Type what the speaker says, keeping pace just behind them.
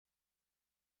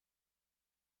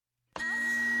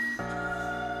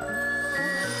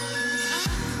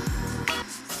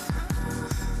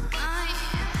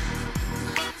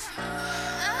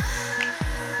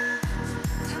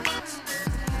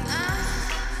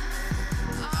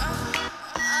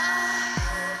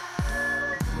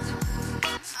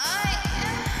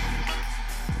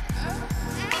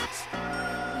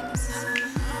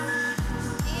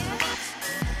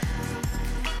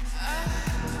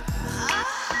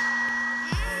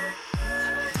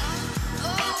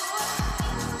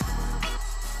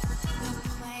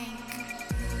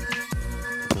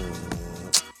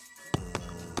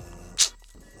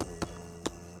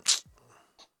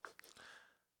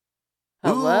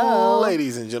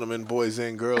Ladies and gentlemen, boys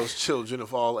and girls, children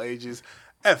of all ages,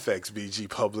 FXBG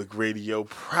Public Radio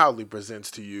proudly presents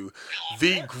to you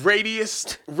the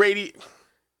greatest Radius?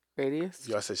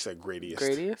 Y'all said greatest.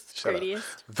 Greatest? Shut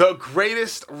Greatest. up. The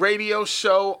greatest radio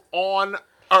show on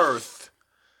earth.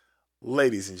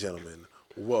 Ladies and gentlemen,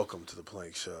 welcome to the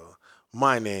Plank Show.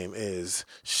 My name is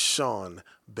Sean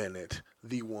Bennett,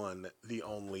 the one, the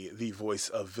only, the voice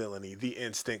of villainy, the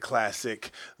instant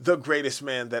classic, the greatest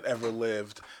man that ever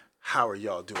lived. How are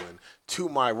y'all doing? To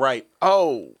my right,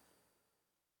 to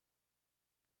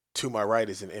my right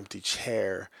is an empty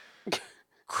chair.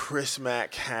 Chris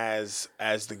Mack has,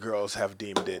 as the girls have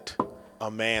deemed it,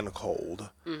 a man cold.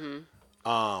 Mm-hmm.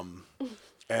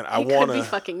 And I want to could be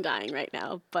fucking dying right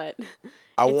now, but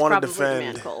I it's want to probably defend.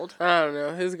 man cold. I don't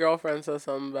know. His girlfriend said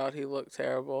something about he looked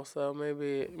terrible, so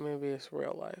maybe it's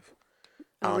real life.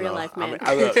 A real life man. Look,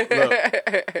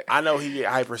 I know he get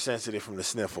hypersensitive from the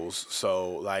sniffles,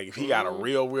 so like if he got a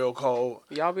real cold,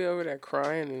 Y'all be over there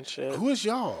crying and shit. who is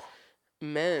y'all?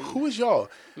 Men. Who is y'all?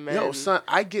 Men. Yo, son,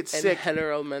 I get And sick.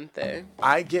 heteromente.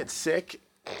 I get sick,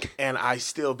 and I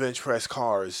still bench press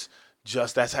cars.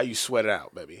 Just that's how you sweat it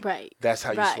out, baby. Right. That's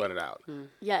how you Right. sweat it out.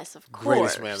 Yes, of course.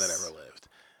 Greatest man that ever lived.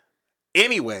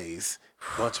 Anyways,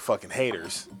 bunch of fucking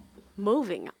haters.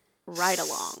 Moving right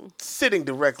along. Sitting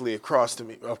directly across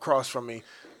from me,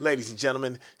 ladies and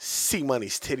gentlemen, C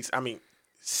Money's titties. I mean,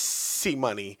 C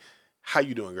Money. How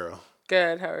you doing, girl?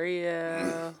 Good. How are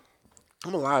you?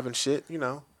 I'm alive and shit, you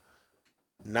know.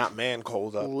 Not man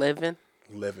cold up. Living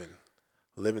Living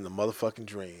the motherfucking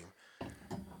dream.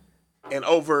 And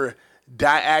over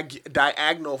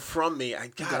diagonal from me, I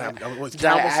almost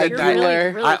said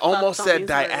Diagonal. I almost said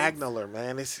diagonaler,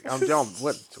 man.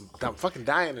 I'm fucking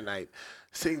dying tonight.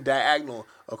 Sitting diagonal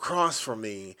across from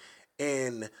me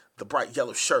in the bright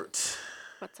yellow shirt.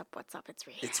 What's up? It's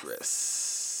Riss. It's Riss.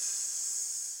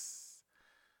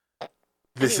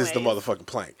 This is the motherfucking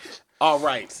plank. All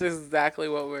right. This is exactly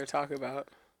what we were talking about.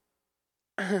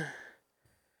 I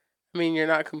mean, you're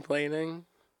not complaining,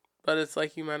 but it's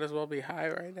like you might as well be high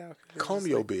right now. Comb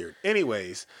your beard.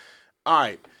 Anyways, all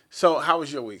right. So, how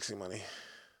was your week, C-Money?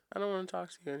 I don't want to talk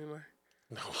to you anymore.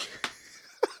 No.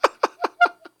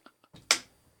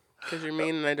 Because you're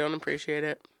mean and I don't appreciate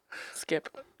it. Skip.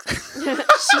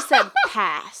 She said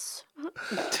pass.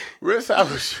 Riss, how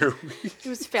was your week? It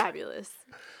was fabulous.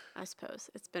 I suppose.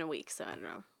 It's been a week, so I don't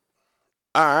know.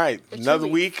 All right. It's Another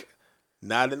your week,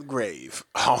 not in the grave.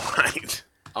 All right.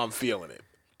 I'm feeling it.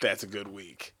 That's a good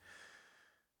week.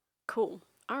 Cool.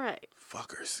 All right.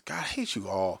 Fuckers. God, I hate you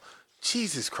all.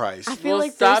 Jesus Christ. I feel Well,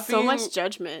 like there's stop so being- much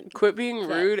judgment. Quit being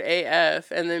rude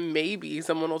AF, and then maybe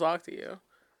someone will talk to you.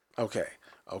 Okay.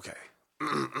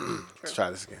 Let's try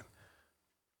this again.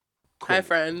 Hi,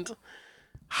 friend.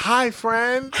 Hi,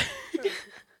 friend.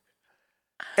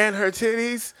 And her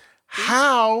titties.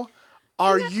 How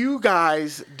are you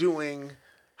guys doing?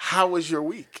 How was your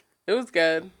week? It was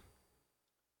good.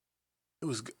 It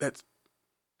was good. That's.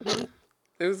 It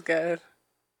was good.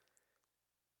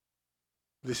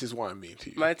 This is why I'm mean to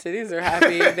you. My titties are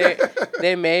happy.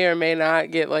 They may or may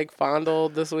not get like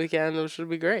fondled this weekend, which would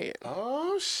be great.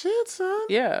 Oh shit, son.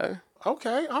 Yeah.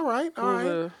 Okay. All right.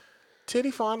 Titty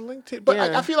fondling. But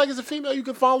Yeah. I feel like as a female, you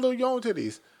can fondle your own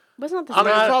titties. But it's not the I mean,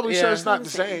 same. I'm probably sure yeah. it's not the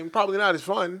same. Probably not as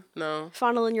fun. No.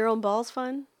 Fondling your own balls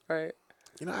fun? Right.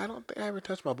 You know, I don't think I ever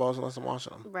touch my balls unless I'm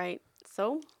washing them. Right.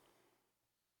 So?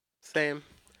 Same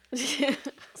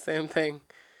thing.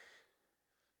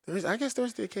 I guess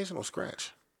there's the occasional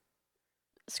scratch.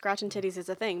 Scratching titties is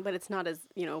a thing, but it's not as,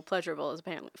 pleasurable as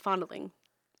apparently fondling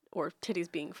or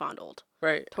titties being fondled.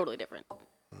 Right. Totally different.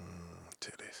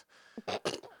 Titties.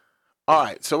 All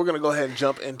right, so we're going to go ahead and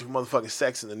jump into motherfucking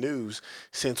sex in the news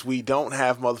since we don't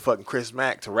have motherfucking Chris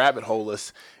Mack to rabbit hole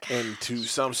us into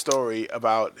some story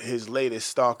about his latest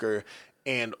stalker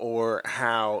and or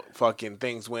how fucking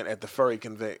things went at the furry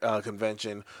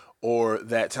convention or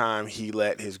that time he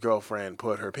let his girlfriend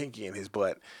put her pinky in his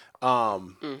butt.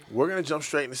 We're going to jump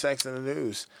straight into sex in the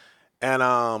news. And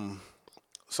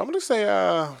so I'm going to say,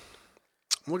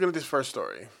 look at this first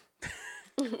story.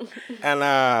 And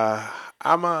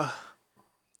I'm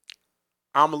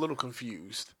a little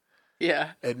confused.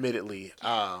 Yeah. Admittedly,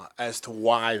 as to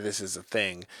why this is a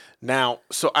thing. Now,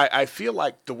 so I feel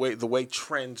like the way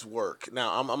trends work.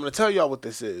 Now, I'm going to tell y'all what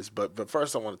this is, but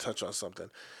first I want to touch on something.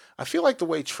 I feel like the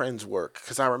way trends work,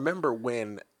 because I remember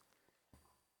like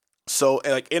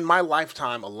in my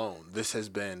lifetime alone, this has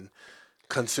been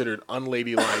considered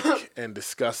unladylike and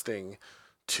disgusting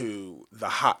to the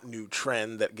hot new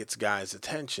trend that gets guys'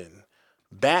 attention,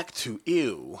 back to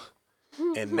ew,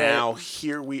 and now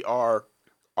here we are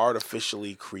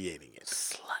artificially creating it.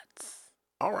 Sluts.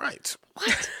 All right.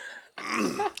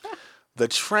 The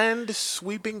trend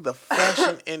sweeping the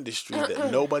fashion industry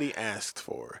that nobody asked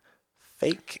for.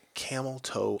 Fake camel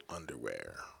toe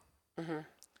underwear. Mm-hmm.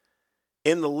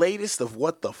 In the latest of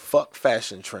what the fuck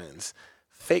fashion trends,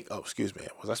 excuse me.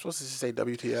 Was I supposed to say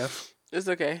WTF? It's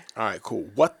okay. All right, cool.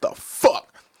 What the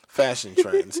fuck fashion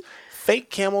trends?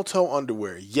 Fake camel toe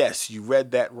underwear. Yes, you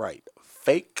read that right.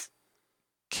 Fake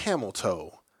camel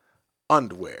toe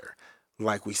underwear.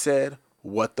 Like we said,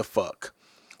 what the fuck?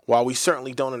 While we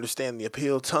certainly don't understand the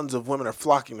appeal, tons of women are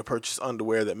flocking to purchase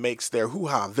underwear that makes their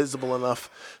hoo-ha visible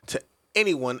enough to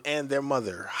anyone and their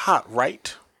mother. Hot,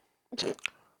 right?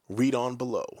 Read on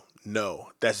below. No,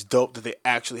 that's dope that they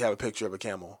actually have a picture of a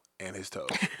camel and his toe.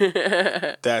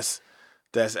 That's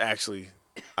actually,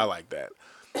 I like that.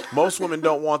 Most women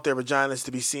don't want their vaginas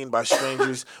to be seen by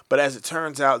strangers, but as it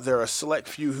turns out, there are a select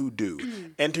few who do.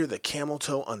 Enter the camel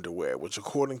toe underwear, which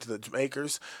according to the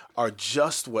makers, are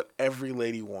just what every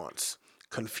lady wants.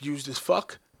 Confused as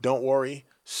fuck? Don't worry,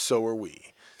 so are we.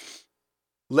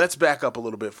 Let's back up a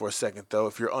little bit for a second, though.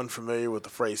 If you're unfamiliar with the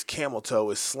phrase camel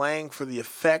toe, is slang for the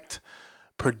effect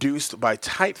produced by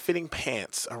tight-fitting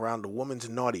pants around a woman's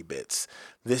naughty bits.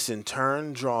 This, in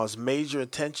turn, draws major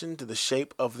attention to the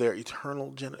shape of their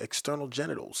external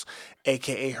genitals,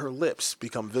 a.k.a. her lips,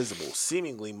 become visible.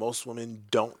 Seemingly, most women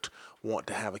don't want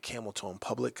to have a camel toe in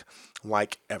public,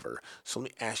 like ever. So let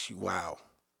me ask you, wow,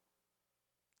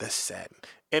 that's sad.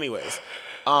 Anyways,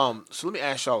 so let me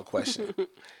ask y'all a question,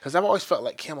 because I've always felt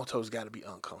like camel toes got to be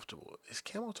uncomfortable. Is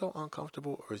camel toe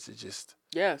uncomfortable, or is it just...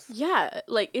 Yes. Yeah,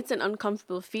 like it's an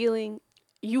uncomfortable feeling.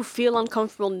 You feel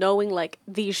uncomfortable knowing like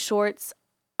these shorts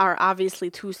are obviously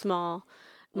too small.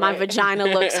 My vagina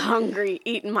looks hungry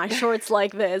eating my shorts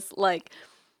like this. Like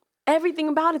everything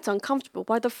about it's uncomfortable.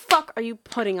 Why the fuck are you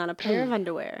putting on a pair of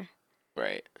underwear?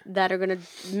 Right. That are going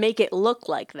to make it look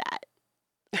like that?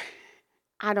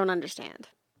 I don't understand.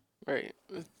 Right.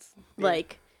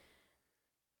 Like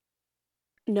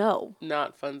no.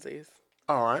 Not funsies.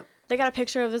 All right. They got a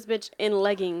picture of this bitch in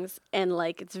leggings, and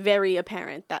like it's very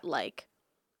apparent that like,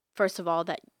 first of all,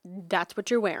 that's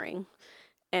what you're wearing,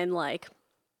 and like,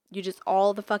 you just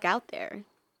all the fuck out there.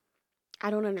 I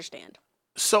don't understand.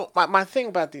 So my thing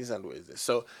about these underwear is this.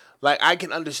 So like I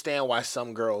can understand why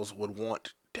some girls would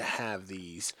want to have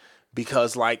these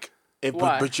because like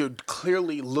but you're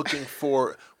clearly looking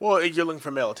for you're looking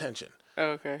for male attention.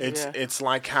 Oh, okay. It's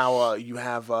like how you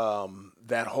have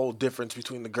that whole difference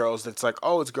between the girls that's like,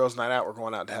 oh, it's girls' night out, we're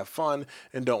going out to have fun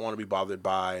and don't want to be bothered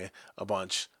by a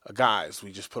bunch of guys.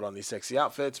 We just put on these sexy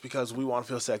outfits because we want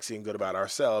to feel sexy and good about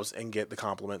ourselves and get the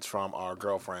compliments from our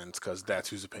girlfriends because that's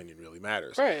whose opinion really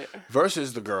matters. Right.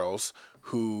 Versus the girls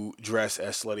who dress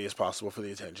as slutty as possible for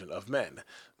the attention of men.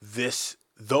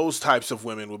 Those types of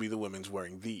women will be the women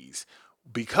wearing these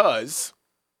because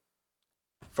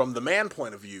from the man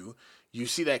point of view, you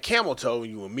see that camel toe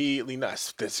and you immediately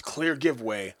nuts. That's clear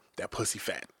giveaway. That pussy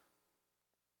fat.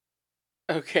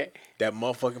 Okay. That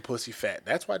motherfucking pussy fat.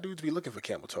 That's why dudes be looking for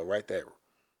camel toe right there.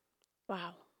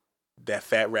 Wow. That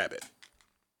fat rabbit.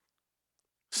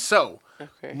 So,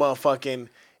 motherfucking,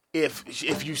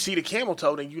 if you see the camel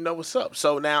toe, then you know what's up.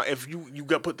 So now, if you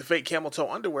got put the fake camel toe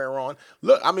underwear on,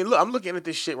 look, I'm looking at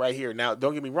this shit right here. Now,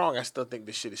 don't get me wrong, I still think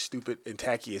this shit is stupid and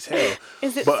tacky as hell.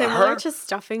 Is it similar to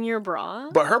stuffing your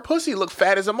bra? But her pussy looked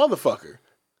fat as a motherfucker.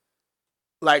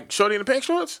 Like Shorty in the pink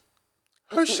shorts,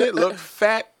 her shit looked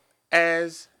fat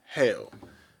as hell.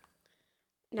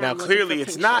 Now clearly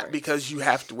it's not because you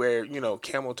have to wear,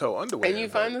 camel toe underwear. And you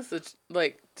find this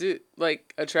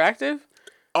attractive?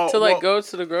 Go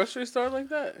to the grocery store like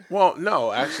that? Well,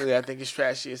 no, actually, I think it's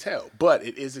trashy as hell. But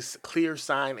it is a clear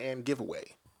sign and giveaway.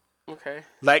 Okay.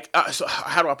 Like, so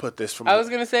how do I put this? I was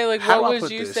going to say, like, what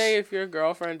would you say if your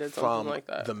girlfriend did something like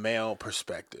that? From the male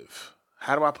perspective.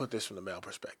 How do I put this from the male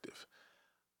perspective?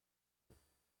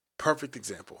 Perfect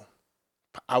example.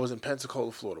 I was in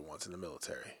Pensacola, Florida once in the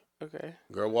military. Okay.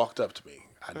 Girl walked up to me.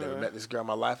 I'd never met this girl in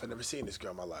my life. I'd never seen this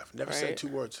girl in my life. Never said 2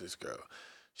 words to this girl.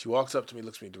 She walks up to me,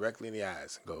 looks me directly in the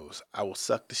eyes, and goes, I will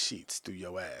suck the sheets through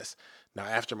your ass. Now,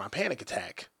 after my panic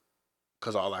attack,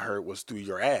 because all I heard was through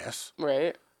your ass.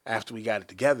 Right. After we got it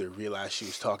together, realized she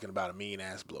was talking about a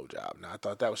mean-ass blowjob. Now, I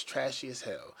thought that was trashy as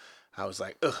hell. I was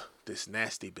like, ugh, this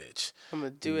nasty bitch. I'm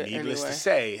going to do it anyway. Needless to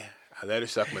say, I let her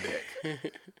suck my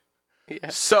dick. Yeah.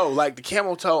 So, like, the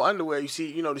camel toe underwear, you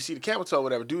see, to see the camel toe or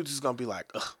whatever, dudes is going to be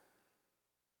like, ugh,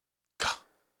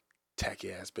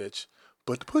 tacky-ass bitch.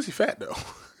 But the pussy fat, though.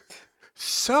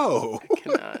 So, I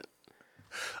cannot.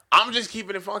 I'm just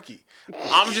keeping it funky.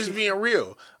 I'm just being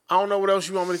real. I don't know what else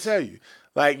you want me to tell you.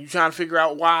 Like, you trying to figure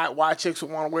out why chicks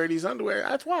would want to wear these underwear.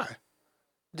 That's why.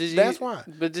 That's why.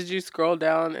 But did you scroll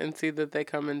down and see that they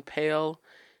come in pale,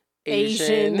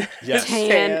 Asian, Yes.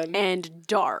 tan, and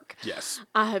dark. Yes.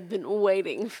 I have been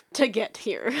waiting to get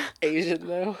here. Asian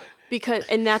though?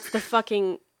 And that's the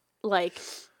fucking, like,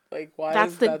 Like, why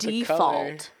that's is the that the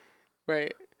color? default.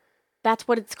 Right. That's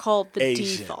what it's called, the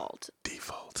Asian.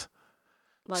 default.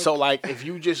 So, like, if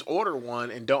you just order one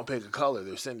and don't pick a color,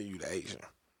 they're sending you to Asian.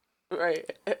 Right.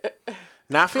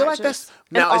 Now, I feel like that's...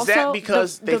 Now, is that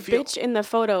because the bitch in the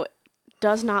photo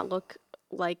does not look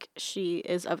like she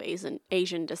is of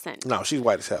Asian descent. No, she's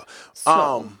white as hell.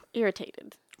 So,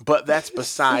 irritated. But that's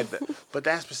beside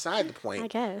the point. I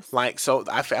guess. Like, so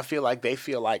I feel like they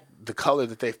feel like the color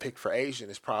that they've picked for Asian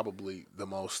is probably the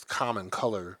most common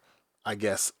color, I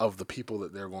guess, of the people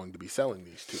that they're going to be selling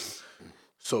these to.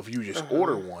 So if you just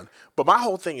order one, but my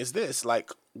whole thing is this: like,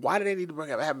 why do they need to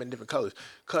have them in different colors?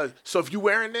 So if you're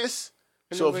wearing this,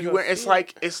 it's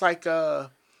like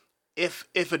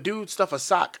if a dude stuff a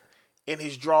sock in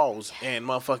his drawers and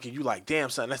motherfucking you like,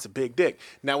 damn son, that's a big dick.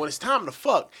 Now when it's time to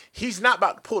fuck, he's not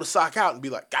about to pull the sock out and be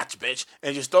like, gotcha bitch,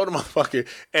 and just throw the motherfucker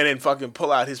and then fucking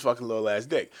pull out his fucking little ass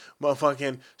dick.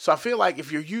 Motherfucking, so I feel like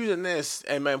if you're using this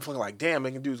and motherfucking like, damn,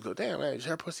 making dudes go, damn man, is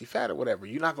her pussy fat or whatever,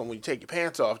 you're not gonna, when you take your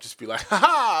pants off, just be like,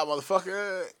 haha,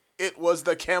 motherfucker, it was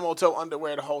the camel toe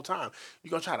underwear the whole time.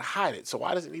 You're gonna try to hide it. So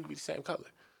why does it need to be the same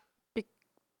color?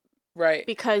 Right.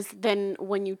 Because then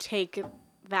when you take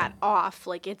that off,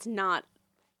 like, it's not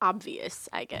obvious,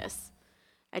 I guess.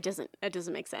 It doesn't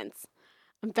make sense.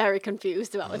 I'm very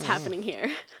confused about what's happening here.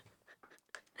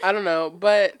 I don't know,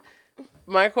 but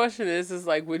my question is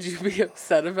like, would you be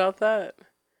upset about that?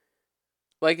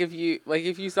 Like if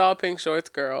you saw a pink shorts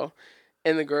girl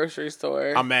in the grocery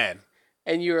store, I'm mad.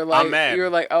 And you were like, I'm mad.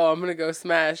 oh, I'm gonna go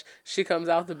smash. She comes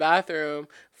out the bathroom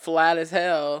flat as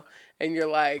hell, and you're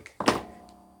like,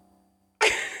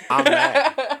 I'm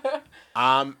mad.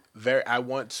 I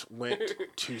once went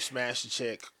to smash a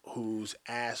chick whose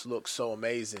ass looked so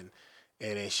amazing,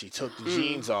 and then she took the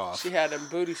jeans off. She had them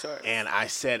booty shorts. And I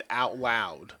said out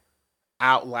loud,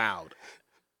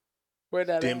 where'd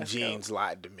that them ass jeans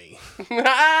lied to me.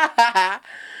 That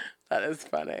is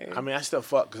funny. I mean, I still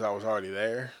fucked because I was already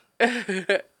there,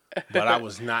 but I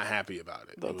was not happy about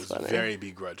it. That's it was funny. very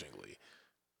begrudgingly.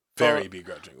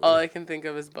 All I can think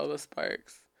of is Bubba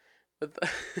Sparks.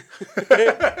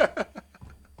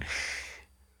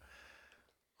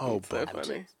 Oh, so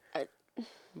funny.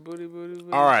 Booty.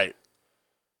 All right.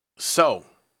 So,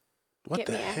 what Get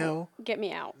the me out. hell? Get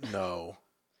me out. No.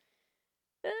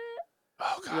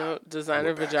 Oh, God. No, designer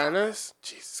We're back on vaginas? this.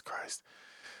 Jesus Christ.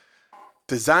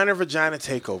 Designer vagina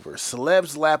takeover.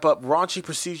 Celebs lap up raunchy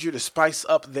procedure to spice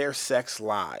up their sex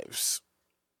lives.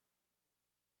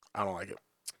 I don't like it.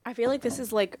 I feel like this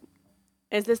is like,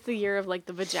 is this the year of like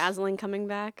the vajazzling coming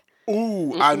back?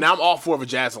 Ooh, now I'm all for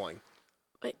vajazzling.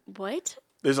 Wait, what?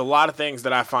 There's a lot of things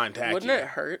that I find tacky. Wouldn't it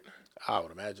hurt? I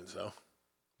would imagine so.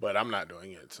 But I'm not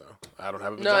doing it, so I don't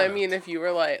have a No, vagina. I mean if you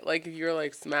were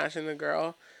like smashing the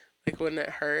girl, like wouldn't it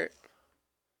hurt?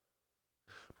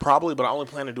 Probably, but I only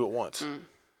plan to do it once.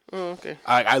 Oh, okay.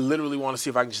 I literally want to see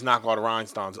if I can just knock all the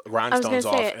rhinestones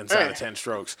off inside of 10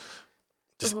 strokes.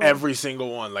 Just every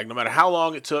single one. Like, no matter how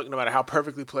long it took, no matter how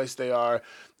perfectly placed they are,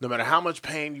 no matter how much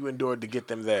pain you endured to get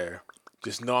them there,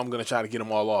 just know I'm going to try to get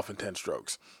them all off in 10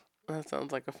 strokes. That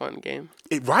sounds like a fun game.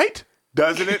 Right?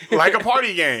 Doesn't it? Like a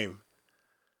party game.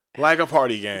 Like a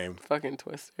party game. Fucking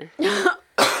Twister.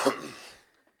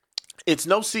 It's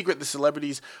no secret the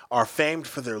celebrities are famed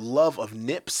for their love of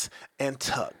nips and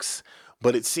tucks.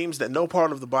 But it seems that no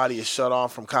part of the body is shut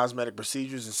off from cosmetic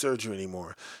procedures and surgery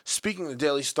anymore. Speaking to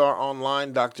Daily Star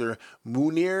Online, Dr.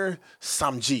 Munir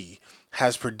Samji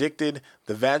has predicted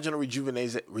the vaginal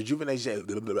rejuvenation,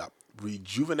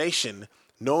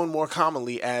 known more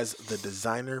commonly as the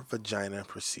designer vagina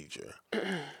procedure,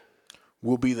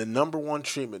 will be the number one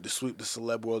treatment to sweep the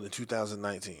celeb world in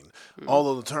 2019.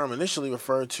 Although the term initially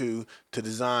referred to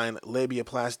design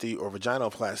labiaplasty or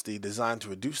vaginoplasty, designed to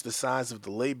reduce the size of the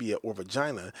labia or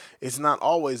vagina, it's not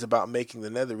always about making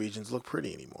the nether regions look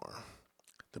pretty anymore.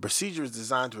 The procedure is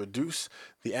designed to reduce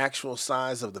the actual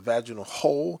size of the vaginal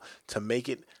hole to make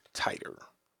it tighter.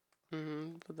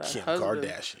 But Kim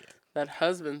Kardashian. That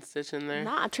husband stitch in there.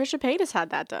 Nah, Trisha Paytas had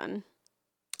that done.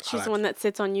 She's the one that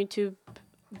sits on YouTube,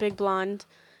 big blonde,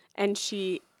 and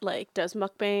she like does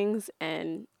mukbangs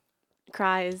and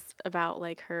cries about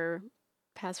like her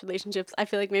past relationships. I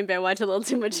feel like maybe I watch a little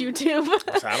too much YouTube. I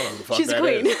don't know who the fuck She's that a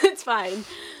queen. is. It's fine.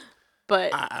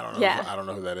 But I don't know. yeah. I don't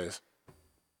know who that is.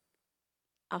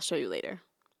 I'll show you later.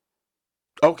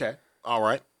 Okay. All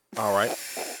right.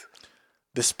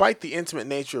 Despite the intimate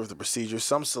nature of the procedure,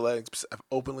 some celebs have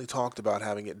openly talked about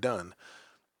having it done.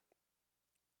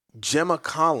 Gemma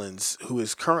Collins, who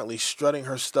is currently strutting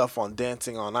her stuff on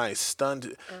Dancing on Ice,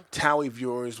 stunned Towie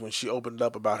viewers when she opened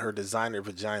up about her designer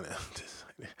vagina.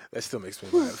 That still makes me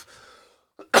laugh.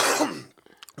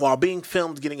 While being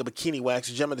filmed getting a bikini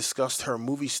wax, Gemma discussed her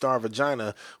movie star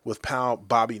vagina with pal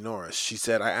Bobby Norris. She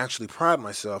said, I actually pride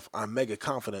myself. I'm mega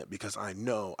confident because I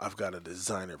know I've got a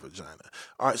designer vagina.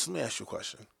 All right, so let me ask you a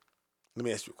question.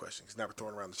 Because now we're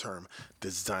throwing around the term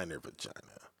designer vagina.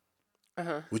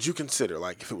 Uh-huh. Would you consider,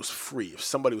 like, if it was free, if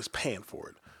somebody was paying for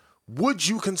it, would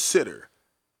you consider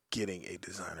getting a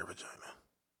designer vagina?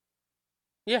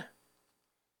 Yeah.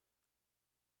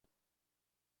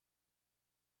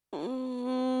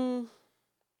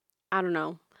 I don't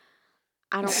know.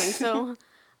 I don't think so.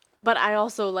 But I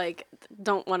also, like,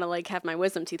 don't want to, like, have my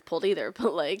wisdom teeth pulled either.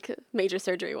 But, like, major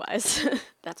surgery-wise.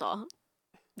 That's all.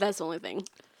 That's the only thing.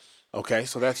 Okay,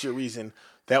 so that's your reason.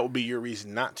 That would be your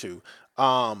reason not to.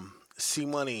 C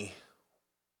Money,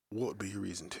 what would be your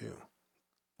reason too?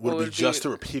 Would it be just to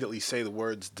repeatedly say the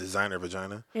words designer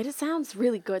vagina? It sounds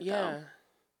really good, though.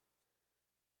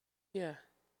 Yeah.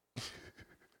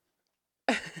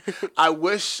 I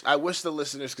wish the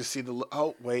listeners could see the.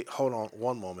 Oh wait, hold on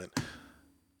one moment,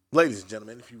 ladies and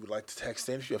gentlemen. If you would like to text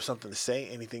in, if you have something to say,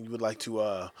 anything you would like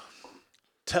to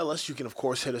tell us, you can of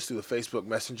course hit us through the Facebook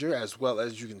Messenger, as well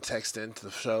as you can text into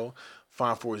the show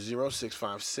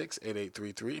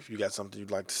 540-656-8833. If you got something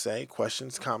you'd like to say,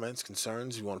 questions, comments,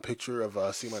 concerns, you want a picture of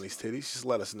C Money's titties, just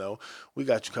let us know. We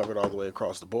got you covered all the way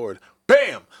across the board.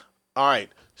 Bam! All right.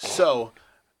 So,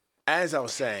 as I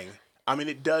was saying, I mean,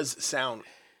 it does sound fun.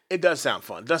 It does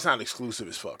sound exclusive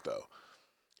as fuck, though.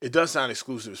 I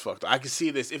could see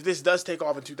this. If this does take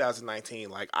off in 2019,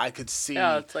 like, I could see.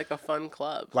 Yeah, it's like a fun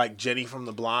club. Like Jenny from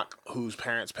the block, whose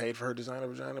parents paid for her designer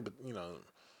vagina, but, you know,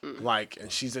 like,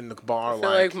 and she's in the bar, I feel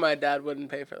like my dad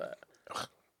wouldn't pay for that.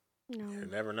 No. You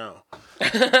never know.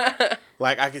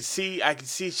 Like, I could see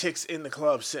chicks in the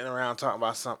club sitting around talking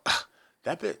about something.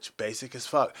 That bitch basic as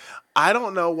fuck. I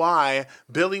don't know why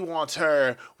Billy wants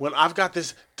her when I've got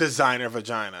this designer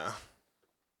vagina.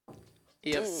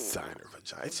 Yep. Designer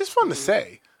vagina. It's just fun to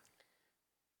say.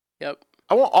 Yep.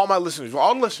 I want all the listeners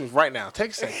right now, take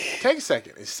a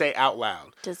second and say out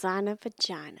loud. Designer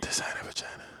vagina. Designer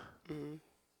vagina. Mm-hmm.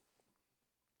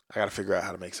 I gotta figure out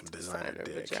how to make some designer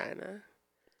dick. Vagina.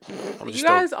 You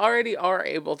guys already are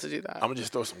able to do that. I'm gonna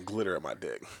just throw some glitter at my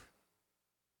dick.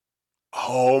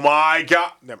 Oh my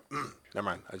God. Never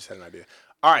mind. I just had an idea.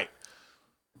 All right.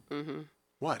 Mm-hmm.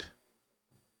 What?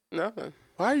 Nothing.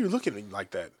 Why are you looking at me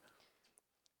like that?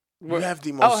 You have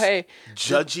the most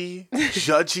judgy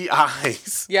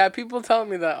eyes. Yeah, people tell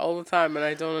me that all the time, and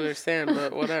I don't understand,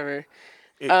 but whatever.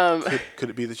 Could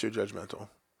it be that you're judgmental?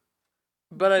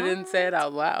 But I didn't say it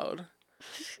out loud.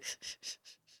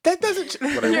 That doesn't...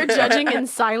 You're judging in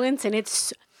silence, and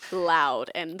it's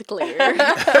loud and clear.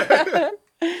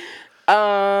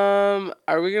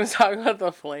 Are we going to talk about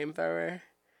the flamethrower?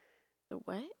 The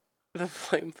what? The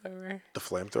flamethrower. The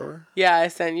flamethrower? Yeah, I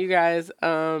sent you guys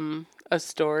a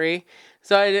story.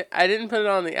 So I didn't put it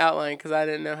on the outline because I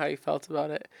didn't know how you felt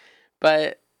about it.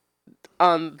 But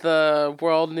on the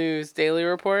World News Daily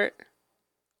Report,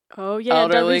 oh yeah,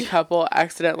 elderly couple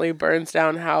accidentally burns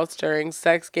down house during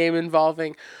sex game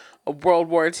involving a World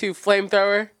War II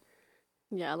flamethrower.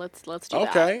 Yeah, let's do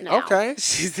that now. Okay.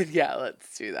 She said, yeah,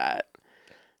 let's do that.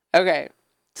 Okay.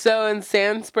 So in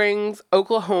Sand Springs,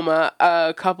 Oklahoma,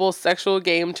 a couple's sexual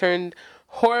game turned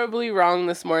horribly wrong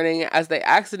this morning as they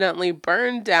accidentally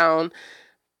burned down,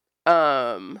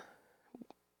 burned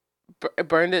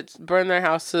their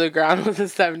house to the ground with a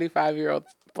 75-year-old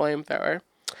flamethrower.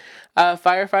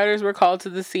 Firefighters were called to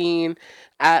the scene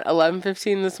at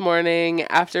 11:15 this morning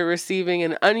after receiving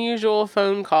an unusual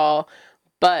phone call,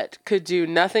 but could do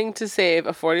nothing to save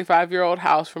a 45-year-old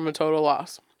house from a total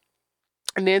loss.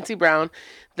 Nancy Brown,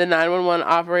 the 911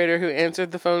 operator who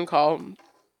answered the phone call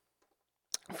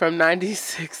from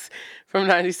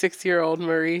 96-year-old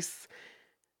Maurice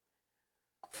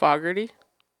Fogarty.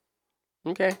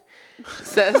 Okay.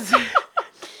 Says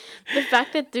the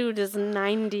fact that dude is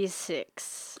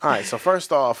 96. All right, so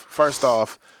first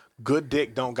off, good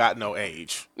dick don't got no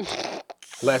age.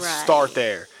 Let's start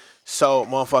there. So,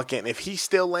 motherfucking, if he's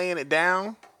still laying it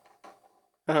down,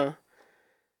 all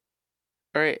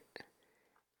right,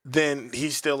 then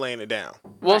he's still laying it down.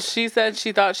 Well, she said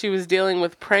she thought she was dealing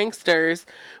with pranksters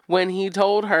when he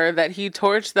told her that he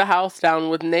torched the house down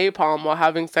with napalm while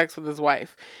having sex with his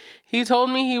wife. He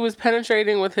told me he was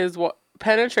penetrating his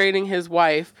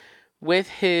wife with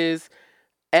his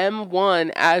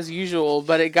M1 as usual,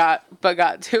 but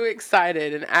got too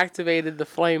excited and activated the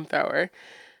flamethrower.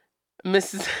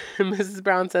 Mrs.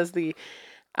 Brown says the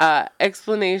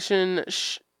Explanation.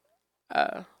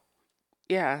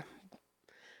 Yeah.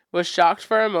 Was shocked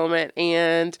for a moment,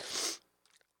 and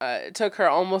it took her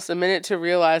almost a minute to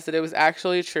realize that it was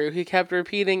actually true. He kept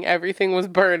repeating everything was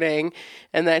burning,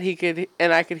 and that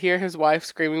I could hear his wife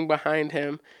screaming behind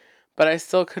him, but I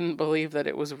still couldn't believe that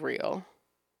it was real.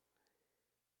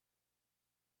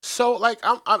 So, like,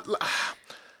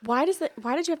 Why did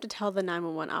you have to tell the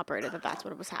 911 operator that that's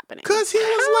what was happening? Because he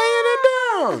was laying it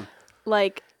down.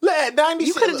 Like,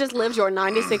 you could have just lived your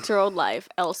 96-year-old life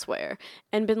elsewhere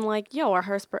and been like, yo, our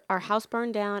house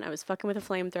burned down. I was fucking with a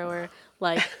flamethrower.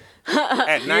 Like,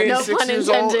 at 96 no pun years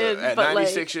intended. Old, at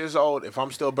 96 years old, if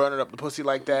I'm still burning up the pussy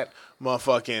like that,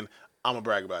 motherfucking, I'm going to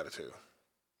brag about it too.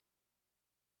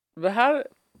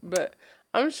 But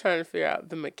I'm just trying to figure out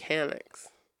the mechanics.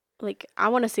 Like, I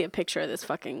want to see a picture of this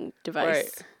fucking device.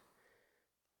 Right.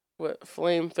 What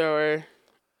flamethrower?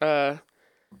 I'm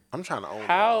trying to own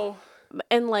how.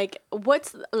 And like,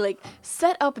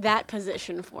 set up that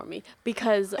position for me,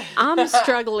 because I'm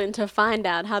struggling to find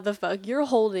out how the fuck you're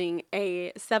holding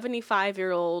a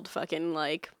 75-year-old fucking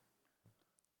like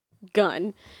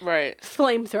gun, right?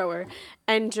 Flamethrower,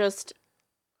 and just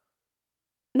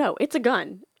no, it's a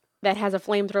gun that has a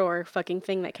flamethrower fucking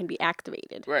thing that can be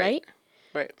activated, right?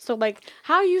 Right. So like,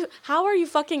 how are you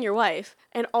fucking your wife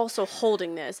and also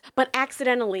holding this, but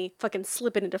accidentally fucking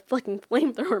slip it into fucking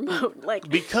flamethrower mode? Like,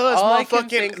 because all I can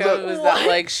think of is that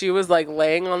like she was like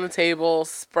laying on the table,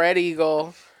 spread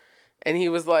eagle, and he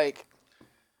was like,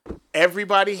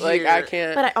 everybody here, like I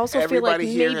can't. But I also feel like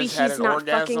maybe he's not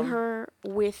orgasm. fucking her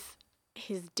with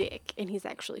his dick, and he's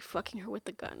actually fucking her with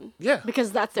the gun. Yeah,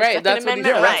 because that's their Second Amendment.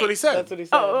 Yeah, that's what he said. That's what he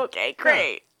said. Oh, okay,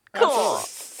 great, cool.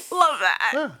 Love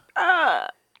that. Yeah.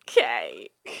 Okay.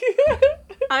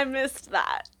 I missed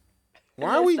that.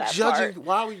 Why are we judging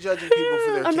people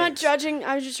for their I'm kinks? not judging.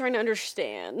 I was just trying to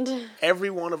understand. Every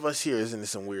one of us here is into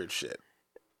some weird shit.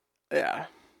 Yeah.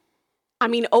 I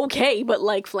mean, okay, but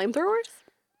like flamethrowers?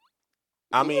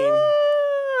 I mean,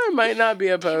 I might not be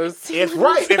opposed. If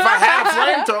I had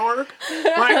a flamethrower,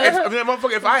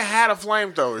 like if I had a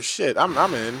flamethrower, shit,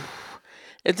 I'm in.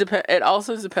 It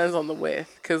also depends on the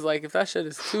width, because like if that shit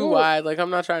is too wide, like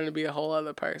I'm not trying to be a whole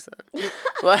other person.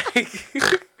 Like,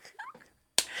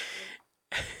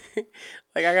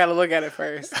 like I gotta look at it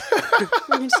first.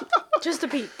 Just a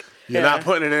peek. You're not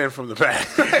putting it in from the back.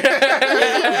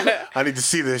 I need to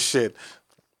see this shit.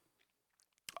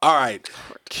 All right,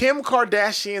 Kim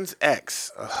Kardashian's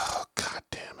ex. Oh, God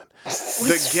damn it.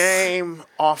 The game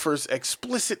offers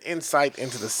explicit insight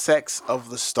into the sex of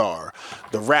the star.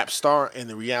 The rap star and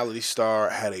the reality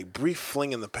star had a brief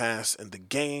fling in the past, and the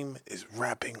game is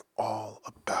rapping all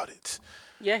about it.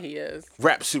 Yeah, he is.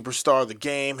 Rap superstar, the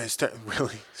game has turned...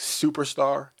 Really?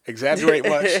 Superstar? Exaggerate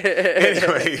much?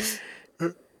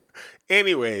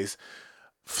 Anyways,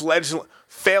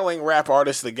 failing rap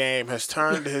artist, the game has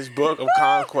turned his book of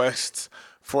conquests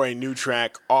for a new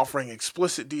track, offering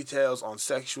explicit details on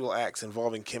sexual acts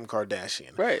involving Kim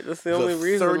Kardashian. Right, that's the only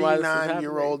reason why this is happening.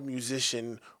 39-year-old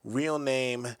musician, real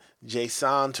name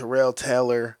Jason Terrell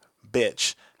Taylor,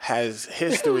 bitch, has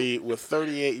history with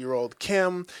 38-year-old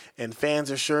Kim, and fans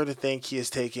are sure to think he is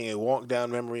taking a walk down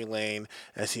memory lane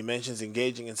as he mentions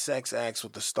engaging in sex acts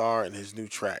with the star in his new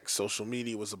track. Social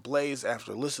media was ablaze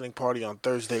after a listening party on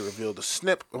Thursday revealed a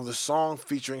snip of the song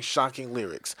featuring shocking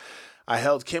lyrics. I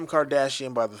held Kim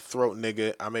Kardashian by the throat,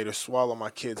 nigga. I made her swallow my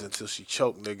kids until she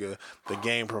choked, nigga. The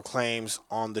game proclaims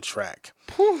on the track.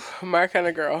 Whew, my kind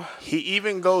of girl. He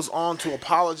even goes on to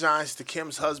apologize to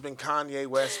Kim's husband, Kanye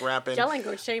West, rapping, Y'all ain't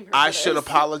gonna shame her. I should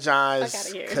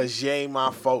apologize because yay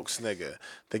my folks, nigga.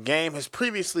 The game has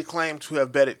previously claimed to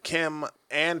have betted Kim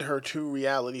and her two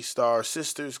reality star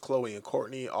sisters, Khloe and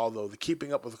Courtney, although the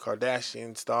Keeping Up with the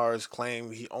Kardashian stars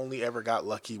claim he only ever got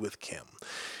lucky with Kim.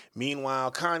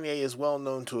 Meanwhile, Kanye is well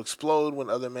known to explode when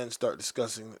other men start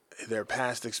discussing their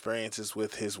past experiences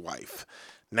with his wife.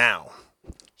 Now,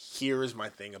 here is my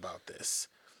thing about this.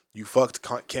 You fucked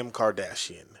Kim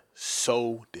Kardashian.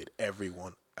 So did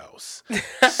everyone else.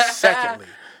 Secondly,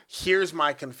 here's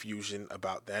my confusion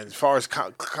about that. As far as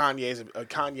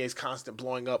Kanye's constant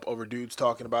blowing up over dudes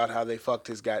talking about how they fucked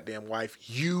his goddamn wife,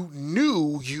 you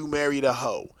knew you married a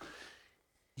hoe.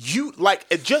 You,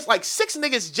 just like 6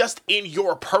 niggas just in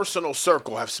your personal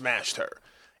circle have smashed her.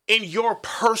 In your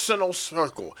personal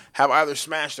circle have either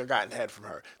smashed or gotten head from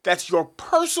her. That's your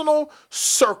personal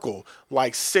circle,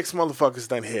 like 6 motherfuckers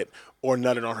done hit or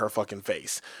nutted on her fucking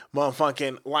face.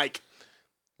 Motherfucking,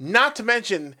 not to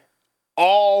mention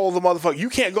all the motherfuckers. You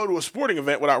can't go to a sporting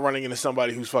event without running into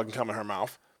somebody who's fucking coming her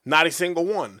mouth. Not a single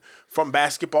one. From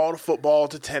basketball to football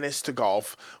to tennis to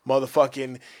golf.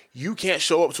 Motherfucking, you can't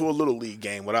show up to a Little League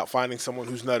game without finding someone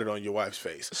who's nutted on your wife's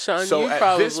face. Sean, so you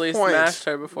probably smashed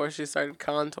her before she started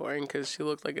contouring because she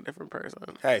looked like a different person.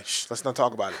 Hey, let's not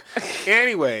talk about it.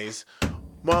 Anyways,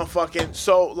 motherfucking,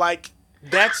 so, like,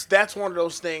 that's one of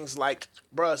those things, like,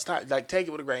 bruh, stop, like, take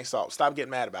it with a grain of salt. Stop getting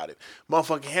mad about it.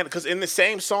 Motherfucking handle, because in the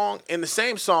same song,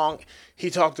 he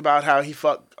talked about how he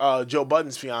fucked Joe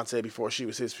Budden's fiance before she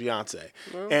was his fiance.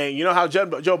 Mm-hmm. And you know how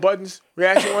Joe Budden's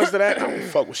reaction was to that? I don't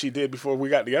fuck what she did before we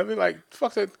got together. Like,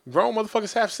 fuck that, grown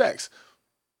motherfuckers have sex.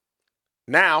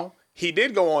 Now, he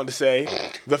did go on to say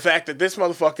the fact that this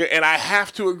motherfucker, and I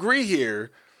have to agree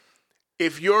here,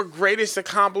 if your greatest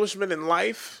accomplishment in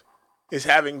life is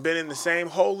having been in the same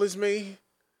hole as me,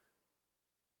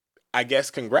 I guess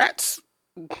congrats.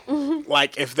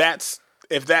 Like, if that's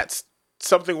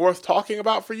something worth talking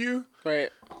about for you, right?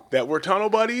 That we're tunnel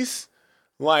buddies,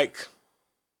 like,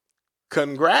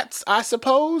 congrats, I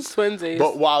suppose. Twinsies.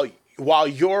 But while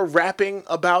you're rapping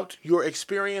about your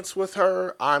experience with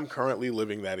her, I'm currently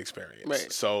living that experience.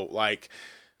 Right. So, like,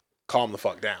 calm the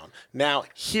fuck down. Now,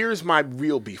 here's my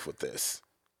real beef with this.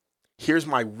 Here's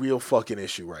my real fucking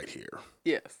issue right here.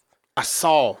 Yes. I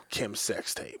saw Kim's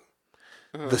sex tape.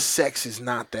 The sex is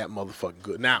not that motherfucking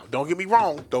good. Now, don't get me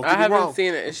wrong. I haven't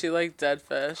seen it. Is she like dead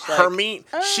fish? Like,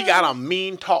 she got a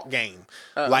mean talk game.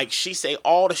 Like, she say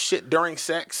all the shit during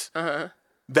sex that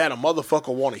a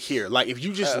motherfucker want to hear. Like, if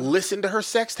you just listen to her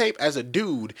sex tape as a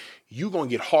dude, you gonna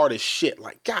get hard as shit.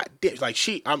 Like, god damn. Like,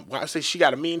 when I say she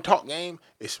got a mean talk game,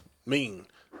 it's mean.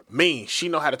 Mean. She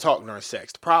know how to talk during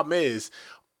sex. The problem is,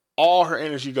 all her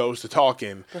energy goes to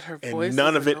talking, and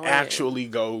none of it actually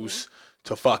goes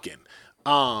to fucking.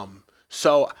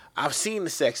 So I've seen the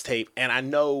sex tape, and I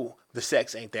know the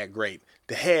sex ain't that great.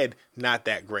 The head, not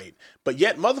that great. But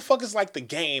yet, motherfuckers like The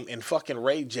Game and fucking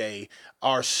Ray J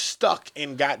are stuck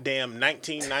in goddamn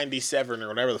 1997 or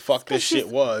whatever the fuck this shit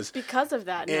was. Because of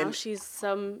that, now she's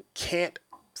some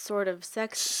sort of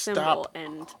sex symbol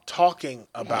and talking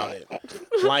about it.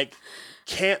 Like,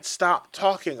 can't stop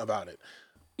talking about it.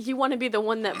 You want to be the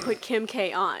one that put Kim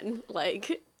K on.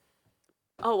 Like,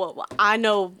 oh, well, I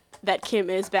know that Kim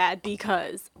is bad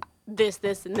because this,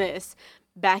 and this.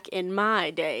 Back in my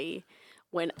day,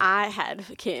 when I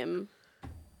had Kim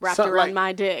wrapped around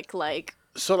my dick, like...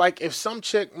 So, like, if some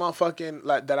chick motherfucking,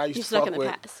 like, that I used to fuck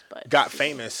with got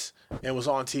famous and was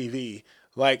on TV,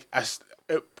 like,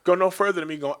 it go no further than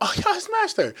me going, oh, yeah, I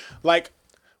smashed her. Like,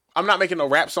 I'm not making no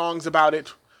rap songs about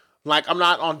it. Like, I'm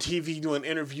not on TV doing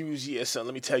interviews. Yeah, son,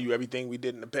 let me tell you everything we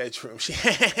did in the bedroom.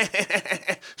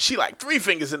 She like 3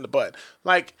 fingers in the butt.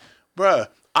 Like, bruh,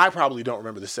 I probably don't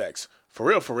remember the sex. For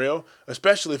real.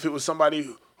 Especially if it was somebody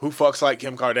who fucks like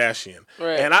Kim Kardashian.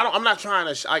 Right. And I'm not trying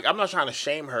to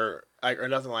shame her, like, or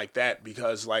nothing like that,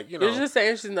 because, like, you know. You're just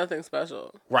saying she's nothing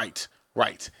special. Right.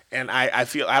 And I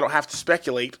feel I don't have to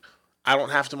speculate. I don't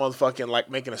have to motherfucking,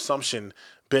 like, make an assumption.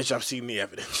 Bitch, I've seen the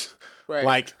evidence. Right.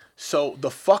 Like, so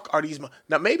the fuck are these?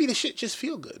 Now, maybe the shit just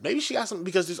feel good. Maybe she got something,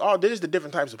 because there's the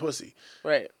different types of pussy.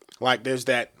 Right. Like, there's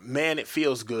that, man, it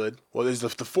feels good. Well, there's the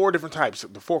 4 different types,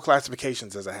 the 4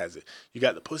 classifications, as it has it. You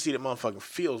got the pussy that motherfucking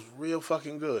feels real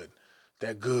fucking good.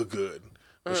 That good.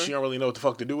 But she don't really know what the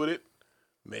fuck to do with it.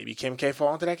 Maybe Kim K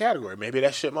fall into that category. Maybe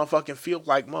that shit motherfucking feel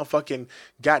like motherfucking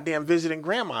goddamn visiting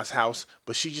grandma's house,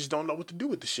 but she just don't know what to do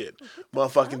with the shit.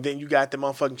 Motherfucking, then you got the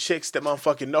motherfucking chicks that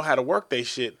motherfucking know how to work they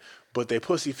shit, but they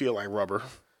pussy feel like rubber.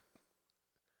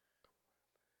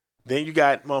 Then you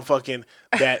got motherfucking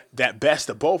that best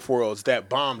of both worlds, that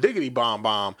bomb diggity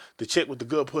bomb, the chick with the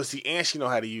good pussy, and she know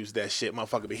how to use that shit.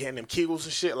 Motherfucker be hitting them kegels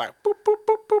and shit like boop boop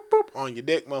boop boop boop on your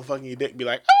dick. Motherfucking your dick be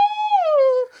like,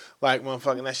 oh, like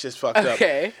motherfucking that shit's fucked up.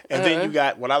 And then you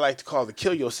got what I like to call the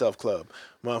kill yourself club.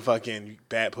 Motherfucking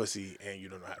bad pussy and you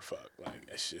don't know how to fuck. Like,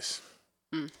 that's just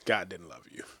God didn't love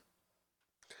you.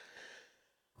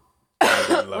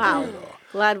 Wow.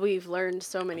 Glad we've learned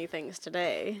so many things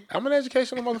today. I'm an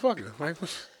educational motherfucker. Like,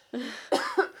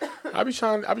 I be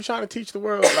trying to teach the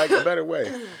world, like, a better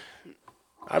way.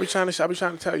 I be trying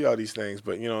to tell y'all these things,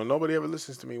 but, you know, nobody ever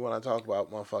listens to me when I talk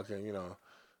about motherfucking, you know,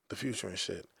 the future and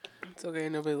shit. It's okay,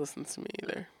 nobody listens to me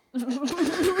either.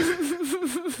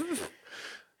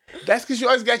 That's because you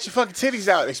always got your fucking titties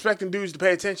out, expecting dudes to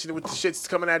pay attention to what the shit's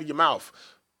coming out of your mouth.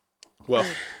 Well,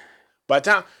 by the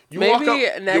time you walk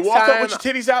up with your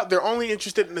titties out, they're only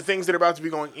interested in the things that are about to be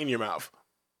going in your mouth.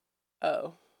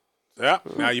 Oh. Yeah,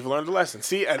 now you've learned a lesson.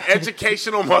 See, an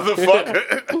educational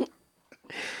motherfucker.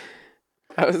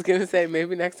 I was going to say,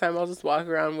 maybe next time I'll just walk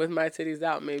around with my titties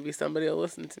out. Maybe somebody will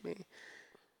listen to me.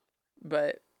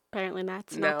 But Apparently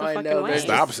that's Now not the I fucking know way. That's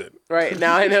the opposite. Right,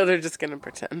 now I know they're just going to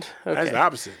pretend. Okay. That's the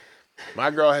opposite.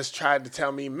 My girl has tried to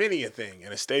tell me many a thing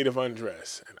in a state of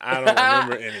undress, and I don't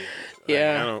remember any of it.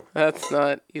 Yeah, I don't. that's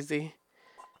not easy.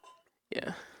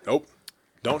 Yeah. Nope.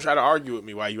 Don't try to argue with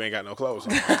me while you ain't got no clothes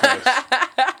on.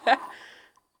 'Cause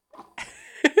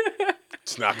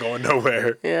it's not going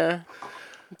nowhere. Yeah.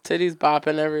 Titties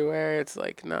bopping everywhere. It's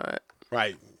like not.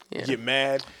 Right. Yeah. You get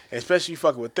mad, and especially you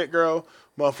fucking with thick girl,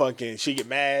 motherfucking, she get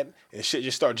mad and shit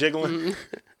just start jiggling.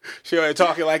 She already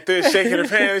talking like this, shaking her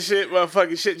pants and shit,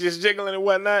 motherfucking shit just jiggling and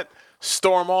whatnot.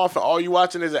 Storm off, and all you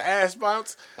watching is an ass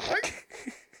bounce. Like,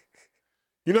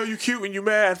 you know you cute when you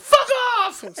mad. Fuck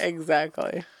off!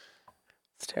 Exactly.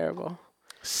 It's terrible.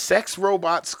 Sex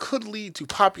robots could lead to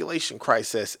population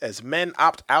crisis as men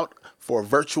opt out for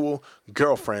virtual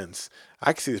girlfriends.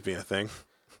 I can see this being a thing.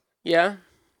 Yeah.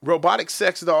 Robotic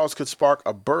sex dolls could spark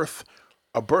a birth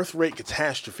rate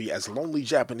catastrophe as lonely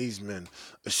Japanese men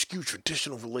eschew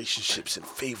traditional relationships in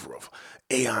favor of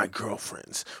AI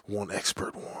girlfriends, one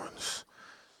expert warns.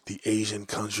 The Asian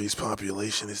country's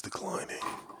population is declining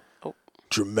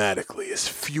dramatically as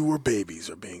fewer babies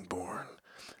are being born,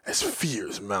 as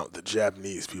fears mount the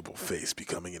Japanese people face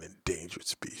becoming an endangered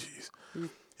species.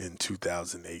 In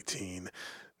 2018,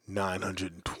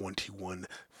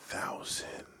 921,000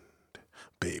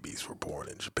 babies were born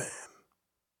in Japan.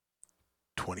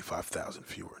 25,000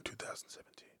 fewer in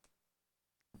 2017.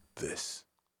 This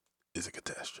is a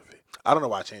catastrophe. I don't know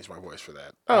why I changed my voice for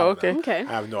that. Oh, okay. Okay.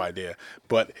 I have no idea.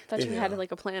 But Thought you had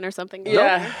like a plan or something.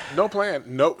 Yeah. no plan.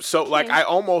 Nope. So like I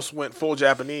almost went full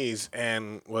Japanese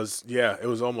and it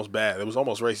was almost bad. It was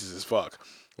almost racist as fuck.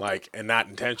 Like, and not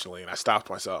intentionally. And I stopped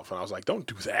myself and I was like, don't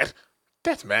do that.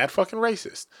 That's mad fucking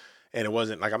racist. And it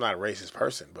wasn't like I'm not a racist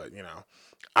person, but you know,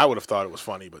 I would have thought it was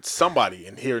funny, but somebody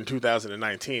in here in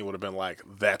 2019 would have been like,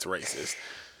 that's racist.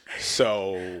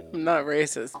 So I'm not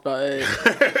racist, but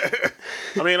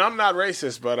I mean, I'm not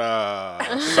racist, but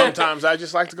sometimes I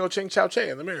just like to go ching chow che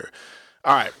in the mirror.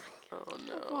 All right. oh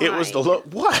no. It was the look.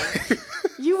 What?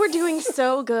 You were doing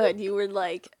so good. You were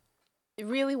like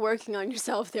really working on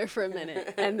yourself there for a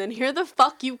minute. And then here the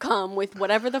fuck you come with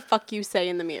whatever the fuck you say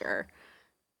in the mirror.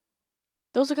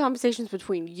 Those are conversations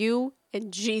between you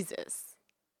and Jesus.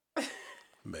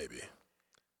 Maybe.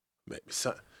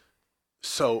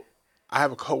 So I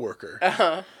have a coworker.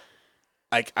 Uh-huh.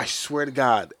 Like, I swear to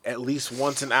God, at least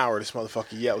once an hour, this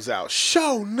motherfucker yells out,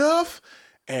 "Show enough!"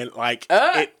 And, like,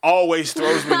 it always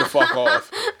throws me the fuck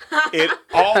off. It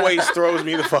always throws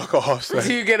me the fuck off. So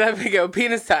So you get up and go,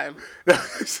 penis time.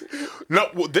 no,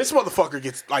 well, this motherfucker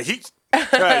gets, like, he's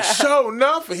like, "Show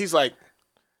enough!" And he's like,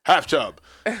 "Half chub."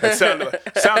 It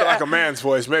sounded like a man's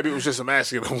voice. Maybe it was just a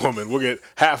masculine woman. We'll get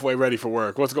halfway ready for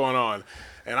work. What's going on?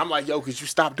 And I'm like, yo, could you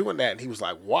stop doing that? And he was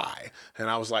like, why? And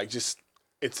I was like, it's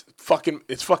fucking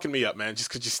me up, man.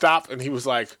 Just could you stop? And he was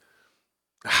like,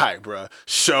 hi, bro.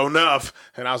 Show enough.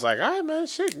 And I was like, all right, man,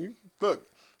 shit. Look,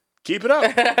 keep it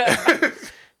up.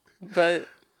 But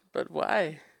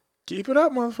why? Keep it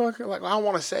up, motherfucker. Like, I don't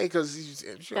want to say because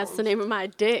That's the name of my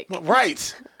dick.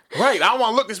 Right. I don't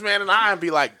want to look this man in the eye and be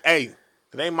like, hey,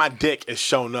 the name of my dick is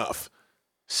Show Enough.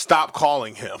 Stop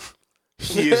calling him.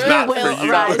 He is not for Will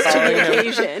you. rise to the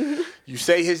occasion. You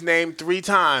say his name 3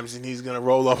 times and he's going to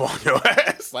roll up on your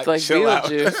ass. Like, It's like chill out.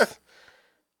 Beetlejuice.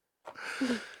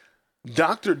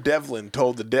 Dr. Devlin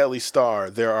told the Daily Star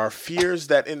there are fears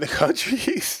that in the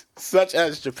countries such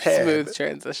as Japan, Smooth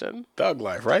transition. thug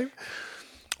life, right?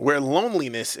 Where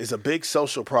loneliness is a big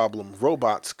social problem,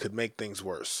 robots could make things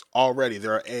worse. Already,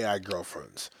 there are AI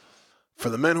girlfriends. For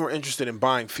the men who are interested in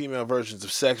buying female versions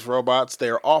of sex robots, they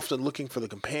are often looking for the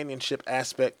companionship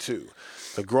aspect too.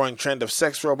 The growing trend of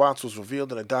sex robots was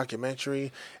revealed in a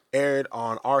documentary aired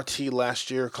on RT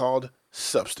last year called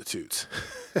Substitutes.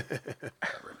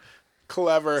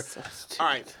 Clever. All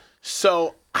right.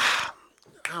 So, I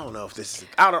don't know if this is,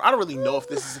 I don't really know if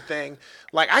this is a thing.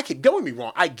 Like, don't get me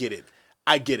wrong, I get it.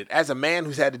 As a man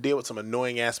who's had to deal with some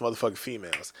annoying ass motherfucking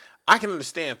females, I can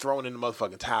understand throwing in the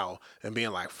motherfucking towel and being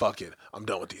like, fuck it, I'm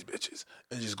done with these bitches.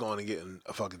 And just going and getting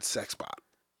a fucking sex bot.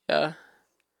 Yeah.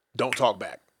 Don't talk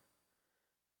back.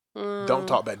 Don't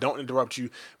talk back. Don't interrupt you.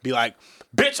 Be like,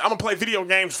 bitch, I'm going to play video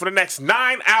games for the next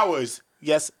 9 hours.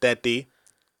 Yes, daddy.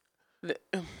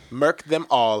 Murk them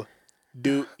all.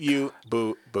 Do you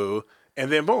boo boo.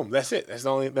 And then boom, that's it. That's the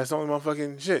only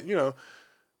motherfucking shit, you know.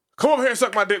 Come over here and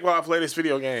suck my dick while I play this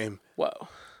video game. Whoa.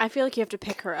 I feel like you have to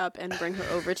pick her up and bring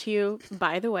her over to you,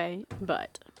 by the way,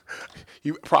 but.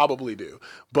 You probably do.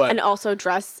 But And also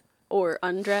dress or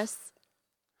undress.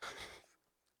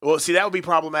 well, see, that would be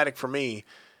problematic for me.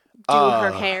 Do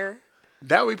her hair.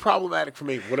 That would be problematic for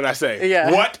me. What did I say?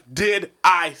 Yeah. What did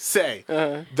I say?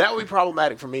 That would be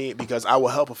problematic for me because I will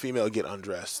help a female get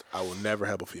undressed. I will never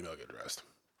help a female get dressed.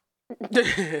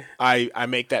 I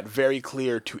make that very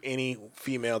clear to any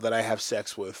female that I have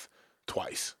sex with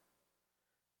twice.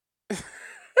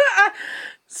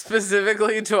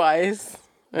 Specifically twice.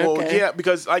 Well, Okay. yeah,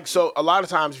 because like so a lot of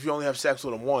times if you only have sex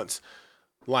with them once,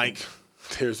 like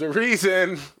there's a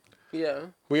reason. Yeah.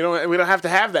 We don't have to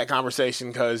have that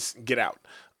conversation because get out.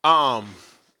 But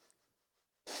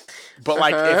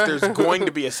like if there's going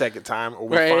to be a second time or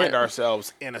we find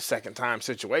ourselves in a second time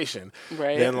situation,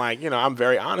 then like, I'm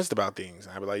very honest about things.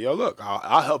 I'd be like, yo, look,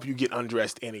 I'll help you get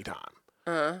undressed anytime.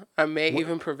 I may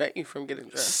even prevent you from getting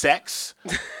dressed. Sex,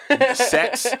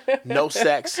 no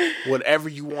sex, whatever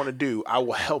you want to do, I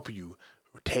will help you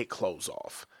take clothes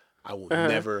off. I will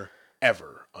never,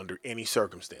 ever, under any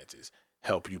circumstances,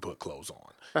 help you put clothes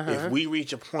on. If we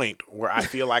reach a point where I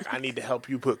feel like I need to help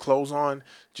you put clothes on,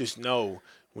 just know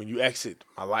when you exit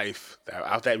my life,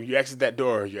 when you exit that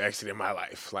door, you're exiting my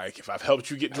life. Like, if I've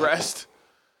helped you get dressed,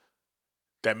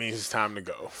 that means it's time to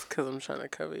go. Because I'm trying to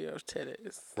cover your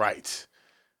titties. Right.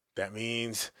 That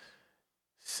means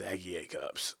saggy A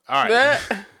cups. All right.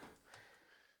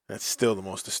 That's still the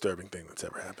most disturbing thing that's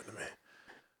ever happened to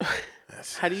me.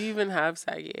 How do you even have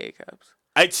saggy A cups?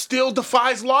 It still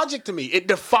defies logic to me. It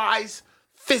defies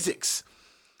physics.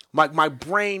 My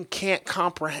brain can't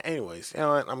comprehend. Anyways, you know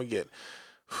what? I'm going to get...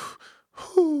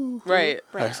 Right.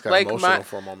 I just got emotional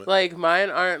for a moment. Like, mine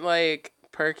aren't, like,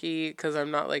 perky because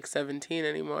I'm not, like, 17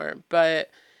 anymore. But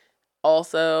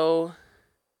also,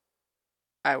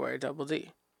 I wear double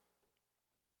D.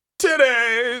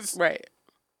 Titties! Right.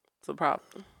 It's a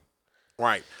problem.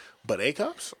 Right. But A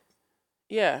cups?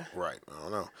 Yeah. Right. I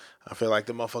don't know. I feel like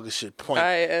the motherfuckers should point.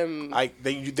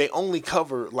 They only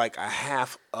cover like a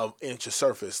half of inch of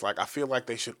surface. Like I feel like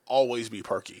they should always be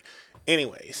perky.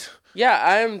 Anyways. Yeah,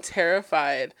 I'm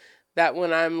terrified that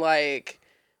when I'm like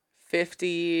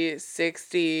 50,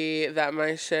 60, that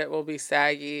my shit will be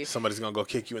saggy. Somebody's gonna go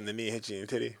kick you in the knee and hit you in your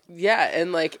titty. Yeah,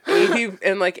 and like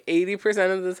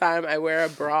 80% of the time I wear a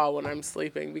bra when I'm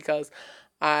sleeping because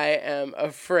I am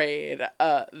afraid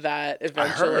that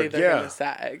eventually they're gonna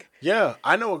sag. Yeah,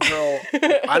 I know a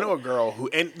girl who,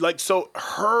 and like, so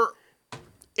her,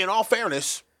 in all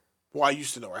fairness, well, I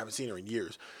used to know her, I haven't seen her in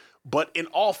years, but in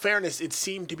all fairness, it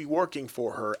seemed to be working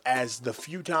for her. As the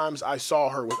few times I saw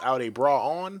her without a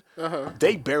bra on,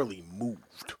 they barely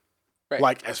moved,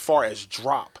 like as far as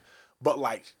drop, but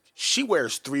like she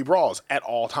wears 3 bras at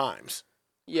all times.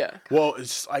 Yeah. Well,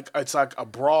 it's like a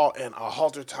bra and a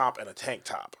halter top and a tank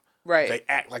top. Right. They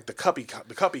act like the cuppy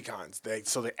kinds. They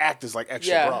act as like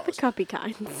extra bras. The cuppy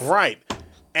kinds. Right.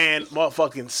 And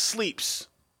motherfucking sleeps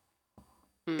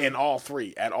in all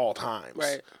 3 at all times.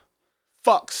 Right.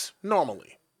 Fucks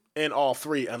normally in all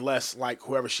 3 unless like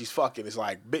whoever she's fucking is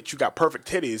like, bitch, you got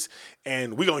perfect titties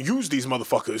and we gonna use these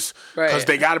motherfuckers because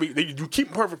they gotta be. You keep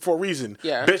them perfect for a reason.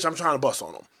 Yeah. Bitch, I'm trying to bust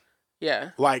on them.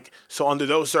 Yeah. Like, so under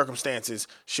those circumstances,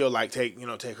 she'll like take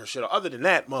her shit off. Other than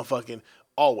that, motherfucking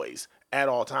always, at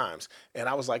all times. And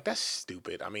I was like, that's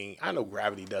stupid. I mean, I know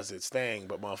gravity does its thing,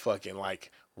 but motherfucking like,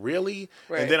 really?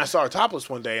 Right. And then I saw her topless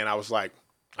one day and I was like,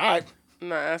 all right. I'm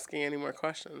not asking any more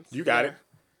questions. You got it.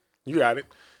 You got it.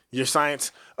 Your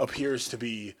science appears to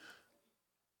be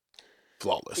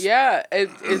flawless. Yeah,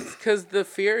 it's because the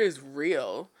fear is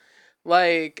real.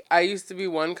 Like, I used to be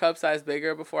 1 cup size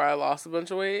bigger before I lost a bunch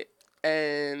of weight.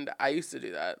 And I used to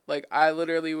do that. Like, I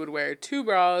literally would wear 2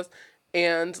 bras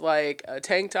and, like, a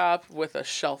tank top with a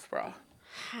shelf bra.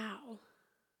 How?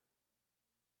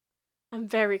 I'm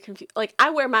very confused. Like, I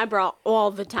wear my bra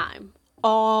all the time.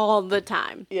 All the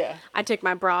time. Yeah. I take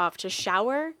my bra off to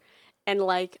shower and,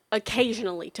 like,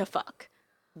 occasionally to fuck.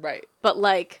 Right. But,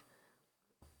 like,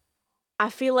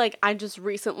 I feel like I just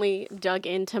recently dug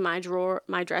into my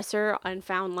dresser, and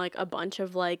found, like, a bunch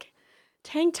of, like,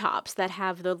 tank tops that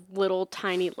have the little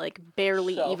tiny, like,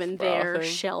 barely shelf even there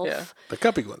shelf. Yeah. The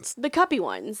cuppy ones. The cuppy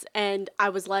ones. And I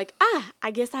was like, I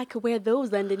guess I could wear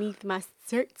those underneath my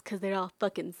shirts because they're all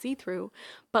fucking see-through.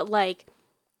 But, like,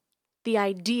 the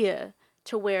idea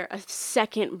to wear a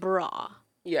second bra.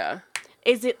 Yeah.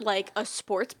 Is it like a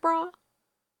sports bra?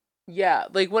 Yeah.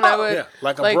 Like, when I would... Yeah,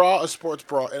 like a bra, a sports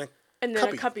bra, and then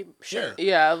a cuppy shirt.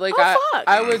 Yeah, like,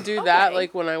 I would do that,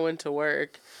 like, when I went to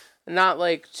work. Not,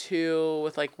 like,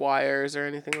 with, like, wires or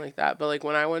anything like that. But, like,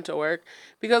 when I went to work,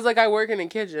 because, like, I work in a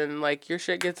kitchen, like, your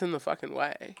shit gets in the fucking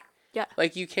way. Yeah.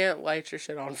 Like, you can't light your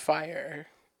shit on fire.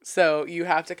 So, you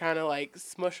have to kind of, like,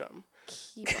 smush them.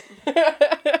 Keep them.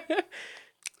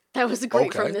 That was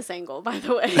great from this angle, by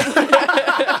the way.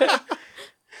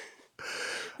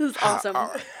 This is awesome.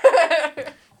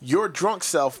 Your drunk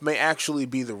self may actually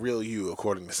be the real you,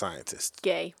 according to scientists.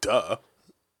 Gay. Duh.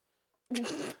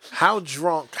 How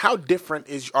different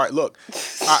is... All right, look.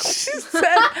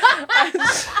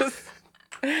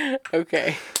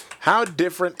 Okay. How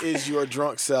different is your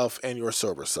drunk self and your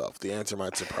sober self? The answer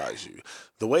might surprise you.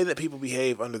 The way that people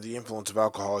behave under the influence of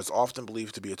alcohol is often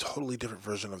believed to be a totally different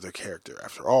version of their character.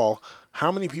 After all,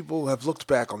 how many people have looked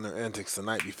back on their antics the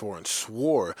night before and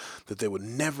swore that they would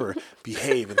never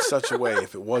behave in such a way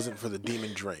if it wasn't for the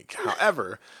demon drink?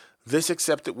 However, this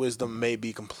accepted wisdom may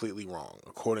be completely wrong.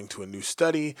 According to a new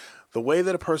study, the way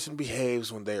that a person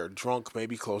behaves when they are drunk may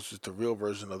be closer to the real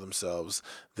version of themselves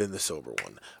than the sober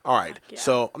one. All right,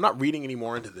 so I'm not reading any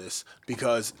more into this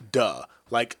because duh.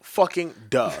 Like, fucking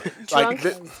duh.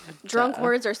 Drunk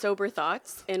words are sober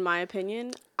thoughts, in my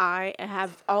opinion. I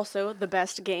have also the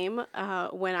best game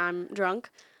when I'm drunk.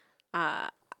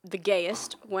 The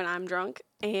gayest when I'm drunk,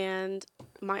 and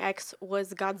my ex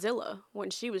was Godzilla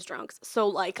when she was drunk. So,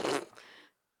 like,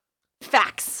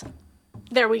 facts.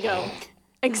 There we go.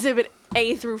 Exhibit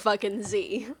A through fucking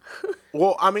Z.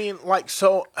 Well, I mean, like,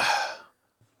 so,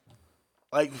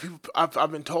 like,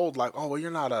 I've been told, like, oh, well,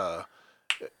 you're not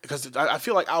because I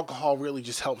feel like alcohol really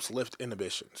just helps lift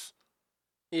inhibitions.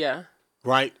 Yeah.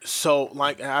 Right? So,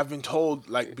 like, I've been told,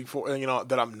 like, before,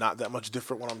 that I'm not that much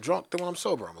different when I'm drunk than when I'm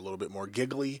sober. I'm a little bit more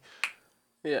giggly.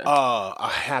 Yeah. A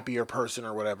happier person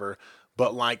or whatever.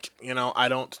 But, like, I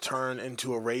don't turn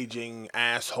into a raging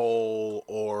asshole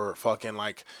or fucking,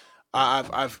 like,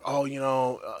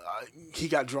 he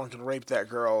got drunk and raped that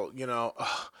girl,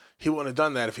 he wouldn't have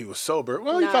done that if he was sober.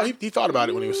 Well, he thought about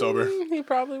it when he was sober. He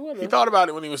probably would have. He thought about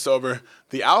it when he was sober.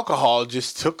 The alcohol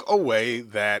just took away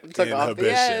that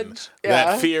inhibition,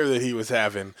 that fear that he was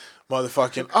having.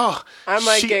 Motherfucking, I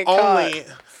might get caught.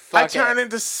 I turn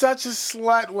into such a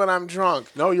slut when I'm drunk.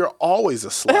 No, you're always a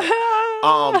slut.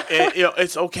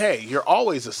 It's okay. You're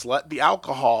always a slut. The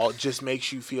alcohol just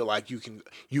makes you feel like you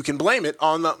can blame it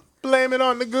on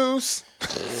the goose.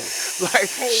 Like,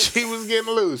 she was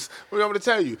getting loose. What do you want me to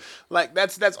tell you? Like,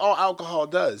 that's all alcohol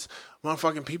does.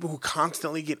 Motherfucking people who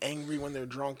constantly get angry when they're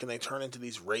drunk and they turn into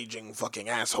these raging fucking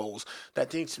assholes.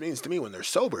 That means to me when they're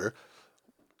sober,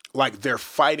 like, they're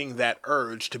fighting that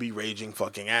urge to be raging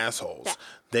fucking assholes. Yeah.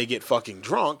 They get fucking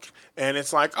drunk, and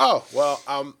it's like, oh, well,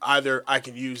 either I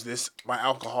can use my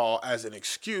alcohol as an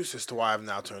excuse as to why I've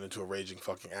now turned into a raging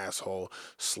fucking asshole,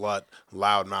 slut,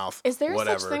 loudmouth, Is there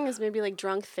whatever. such thing as maybe, like,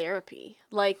 drunk therapy?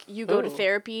 Like, you go to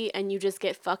therapy, and you just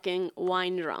get fucking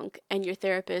wine drunk, and your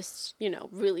therapist,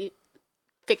 really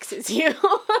fixes you.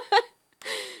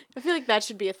 I feel like that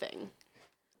should be a thing.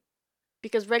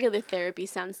 Because regular therapy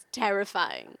sounds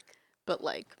terrifying, but,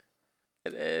 like...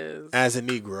 It is. As a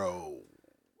Negro,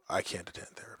 I can't attend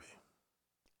therapy.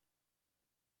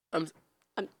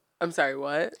 I'm sorry,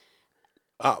 what?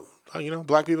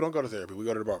 Black people don't go to therapy. We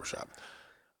go to the barbershop.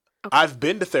 Okay. I've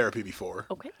been to therapy before.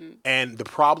 Okay. And the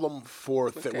problem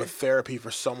with therapy for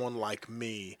someone like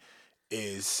me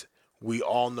is we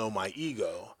all know my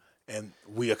ego, and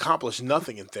we accomplish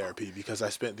nothing in therapy because I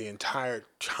spent the entire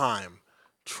time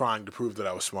trying to prove that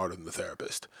I was smarter than the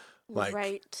therapist. Like,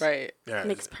 right. Yeah,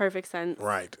 makes perfect sense.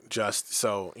 Right. Just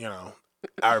so,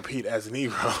 I repeat, as a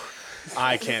Negro,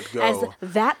 I can't go.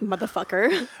 As that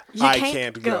motherfucker, I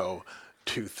can't go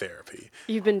to therapy.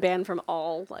 You've been banned from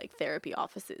all, like, therapy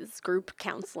offices, group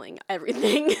counseling,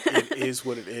 everything. It is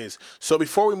what it is. So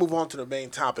before we move on to the main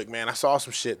topic, man, I saw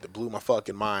some shit that blew my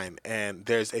fucking mind, and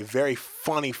there's a very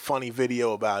funny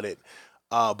video about it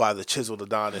by the Chiseled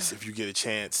Adonis, if you get a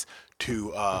chance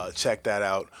to check that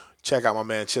out. Check out my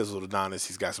man Chiseled Adonis.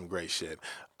 He's got some great shit.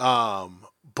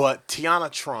 But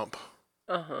Tiana Trump,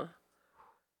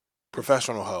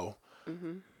 professional hoe,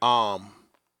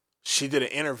 she did an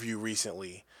interview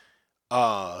recently,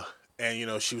 and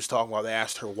she was talking about, they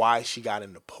asked her why she got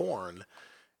into porn,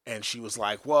 and she was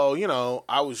like, well,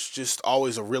 I was just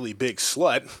always a really big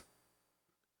slut,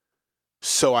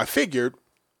 so I figured,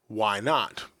 why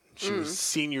not? She was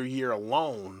senior year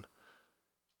alone.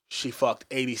 She fucked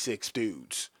 86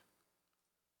 dudes.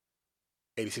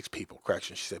 86 people.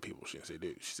 Correction, she said people. She didn't say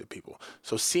dudes. She said people.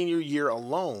 So senior year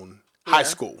alone, high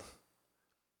school,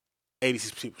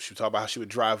 86 people. She would talk about how she would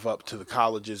drive up to the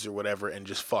colleges or whatever and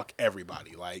just fuck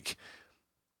everybody. Like,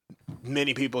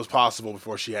 many people as possible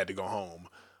before she had to go home.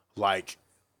 Like,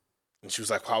 and she was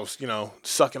like, well, I was,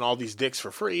 sucking all these dicks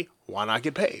for free. Why not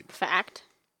get paid? Fact.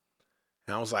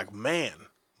 And I was like, man,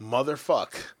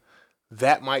 motherfuck.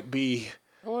 That might be...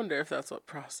 I wonder if that's what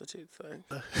prostitutes think.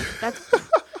 That's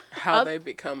how they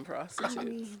become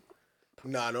prostitutes.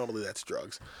 Nah, normally that's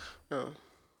drugs. Oh.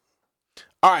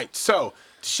 All right, so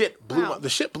shit blew Wow. the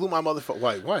shit blew my motherfucker.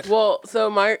 Wait, what? Well, so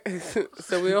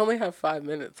we only have 5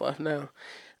 minutes left now.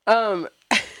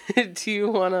 Do you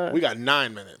wanna? We got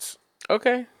 9 minutes,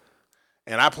 Okay.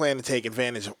 and I plan to take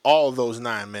advantage of all of those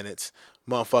 9 minutes,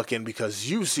 motherfucking, because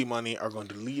you, C Money, are going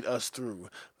to lead us through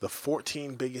the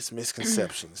 14 biggest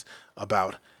misconceptions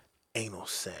about anal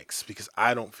sex, because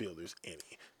I don't feel there's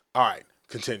any. All right,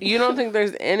 continue. You don't think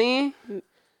there's any?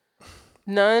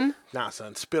 None? Nah,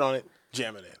 son, spit on it,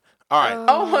 jam it in. All right.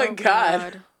 Oh my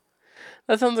God.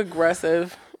 That sounds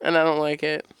aggressive, and I don't like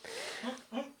it.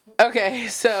 Okay,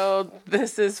 so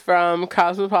this is from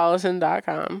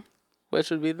cosmopolitan.com, which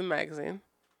would be the magazine.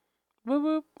 Whoop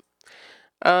whoop.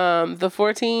 The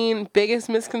 14 biggest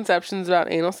misconceptions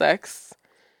about anal sex.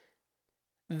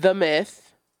 The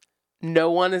myth.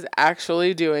 No one is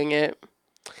actually doing it.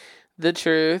 The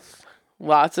truth.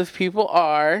 Lots of people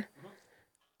are.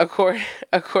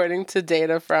 According to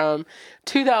data from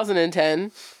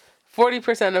 2010,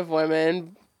 40% of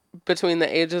women between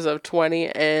the ages of 20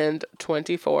 and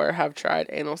 24 have tried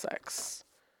anal sex.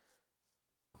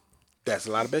 That's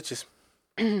a lot of bitches.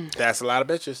 That's a lot of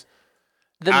bitches.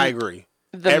 I agree.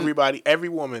 Every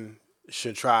woman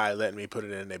should try letting me put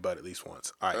it in their butt at least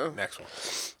once. All right, next one.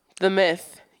 The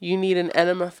myth. You need an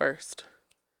enema first.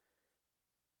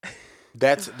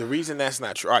 That's the reason that's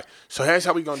not true. All right, so here's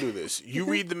how we gonna do this. You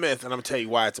read the myth, and I'm gonna tell you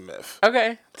why it's a myth.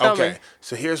 Okay, tell me.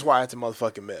 So here's why it's a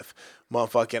motherfucking myth.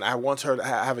 Motherfucking, I once heard,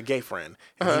 I have a gay friend,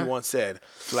 and he once said,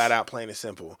 flat out, plain and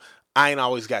simple, I ain't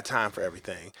always got time for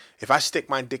everything. If I stick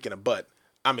my dick in a butt,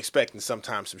 I'm expecting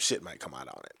sometimes some shit might come out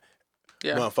on it.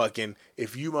 Yeah. Motherfucking,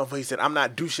 if you he said, I'm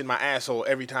not douching my asshole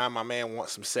every time my man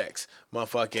wants some sex.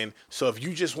 Motherfucking, so if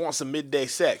you just want some midday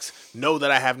sex, know that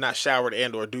I have not showered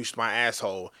and or douched my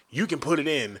asshole. You can put it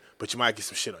in, but you might get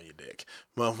some shit on your dick.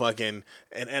 Motherfucking,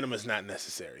 an enema's not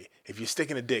necessary. If you're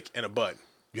sticking a dick in a butt,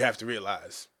 you have to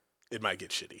realize it might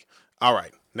get shitty. All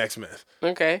right, next myth.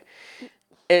 Okay.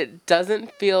 It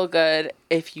doesn't feel good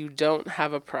if you don't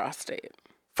have a prostate.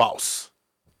 False.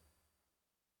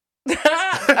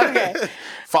 Okay.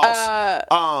 False.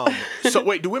 So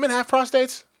wait, do women have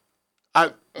prostates?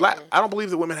 I don't believe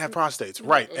that women have prostates.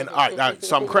 Right. And all right,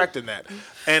 so I'm correcting that.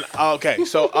 And okay,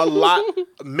 so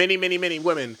many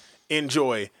women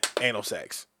enjoy anal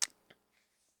sex.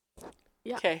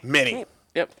 Yeah. Okay. Many. Okay.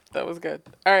 Yep, that was good.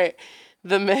 All right.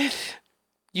 The myth.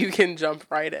 You can jump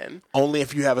right in. Only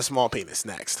if you have a small penis.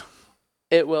 Next.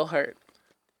 It will hurt.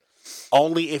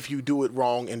 Only if you do it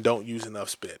wrong and don't use enough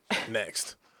spit.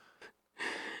 Next.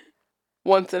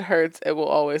 Once it hurts, it will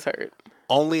always hurt.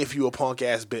 Only if you a punk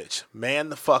ass bitch. Man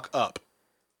the fuck up.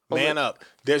 Man up.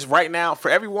 There's right now,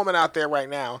 for every woman out there right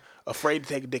now, afraid to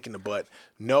take a dick in the butt,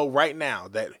 know right now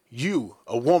that you,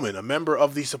 a woman, a member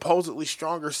of the supposedly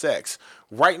stronger sex,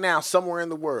 right now, somewhere in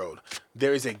the world,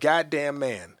 there is a goddamn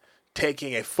man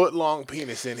taking a foot-long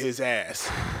penis in his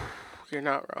ass. You're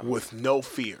not wrong. With no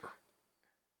fear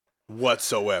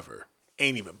whatsoever.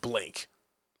 Ain't even blink.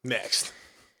 Next.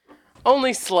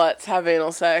 Only sluts have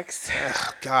anal sex.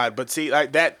 God, but see,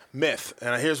 like that myth,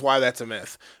 and here's why that's a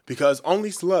myth. Because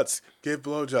only sluts give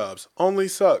blowjobs. Only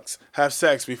sucks have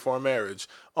sex before marriage.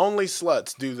 Only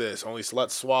sluts do this. Only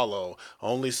sluts swallow.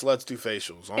 Only sluts do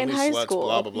facials. Only In high sluts school,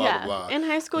 blah, blah, blah, yeah. blah, blah. In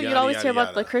high school, you'd Yada, always yada, hear about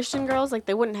yada. the Christian girls, like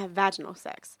they wouldn't have vaginal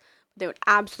sex. They would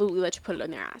absolutely let you put it in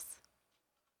their ass.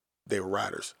 They were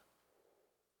riders.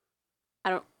 I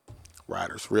don't.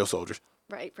 Riders. Real soldiers.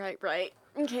 Right.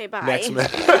 Okay, bye. Next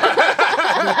myth.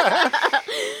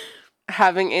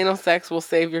 Having anal sex will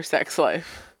save your sex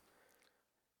life.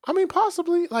 I mean,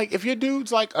 possibly. Like, if your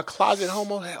dude's like a closet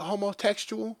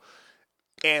homotextual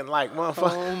and like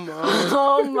motherfucker.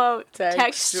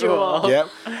 Homotextual. Yep.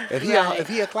 If he Right. if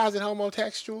he a closet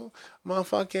homotextual,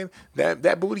 motherfucking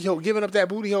that booty hole, giving up that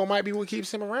booty hole might be what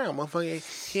keeps him around.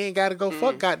 Motherfucking, he ain't got to go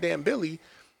fuck goddamn Billy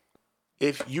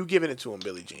if you giving it to him,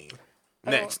 Billie Jean.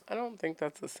 Next. I don't think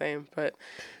that's the same, but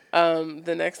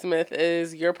the next myth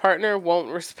is your partner won't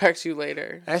respect you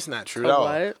later. That's not true at all.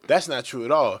 What? That's not true at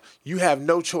all. You have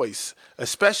no choice,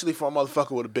 especially for a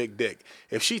motherfucker with a big dick.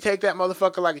 If she take that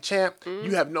motherfucker like a champ,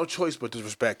 you have no choice but to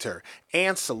respect her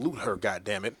and salute her,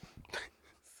 goddammit.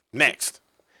 Next.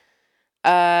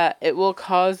 It will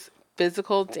cause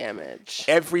physical damage.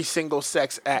 Every single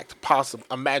sex act possible,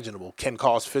 imaginable, can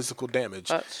cause physical damage.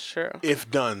 That's true. If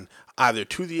done either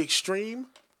to the extreme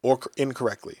or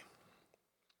incorrectly.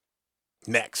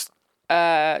 Next.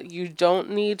 You don't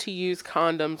need to use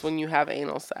condoms when you have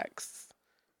anal sex.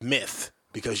 Myth.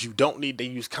 Because you don't need to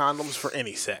use condoms for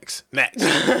any sex. Next.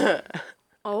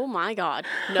 Oh my God.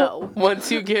 No.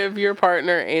 Once you give your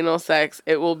partner anal sex,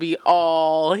 it will be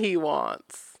all he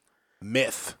wants.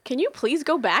 Myth. Can you please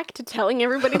go back to telling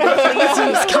everybody to please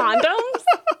use condoms?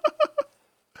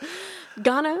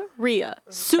 Gonorrhea.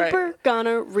 Super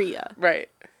gonorrhea. Right.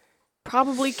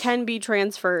 Probably can be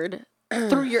transferred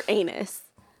through your anus.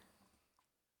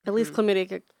 At least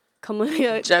chlamydia,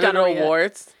 Genital gonorrhea,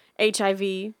 warts.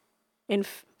 HIV, and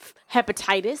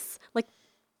hepatitis. Like,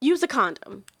 use a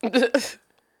condom.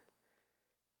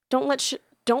 Don't let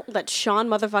Sean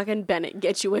motherfucking Bennett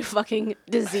get you a fucking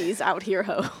disease out here,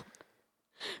 ho.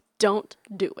 Don't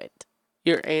do it.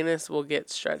 Your anus will get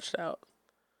stretched out.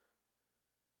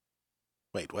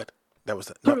 Wait, what? That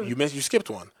was no. You skipped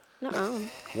one. No.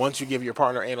 Once you give your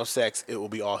partner anal sex, it will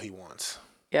be all he wants.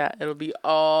 Yeah, it'll be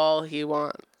all he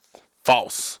wants.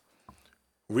 False.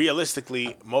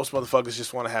 Realistically, most motherfuckers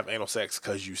just want to have anal sex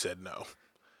because you said no.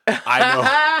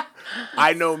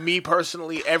 I know me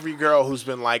personally, every girl who's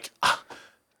been like,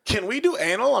 can we do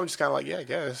anal? I'm just kind of like, yeah, I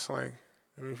guess. Like,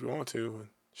 I mean, if you want to,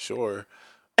 sure.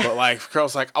 But like,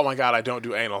 girls like, oh my God, I don't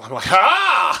do anal. I'm like,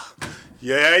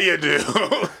 yeah, you do.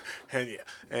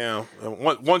 And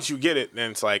once you get it,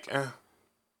 then it's like,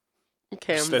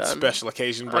 okay, I'm that done. Special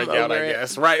occasion breakout, I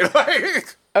guess. Right?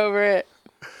 Over it.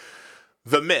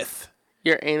 The myth.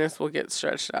 Your anus will get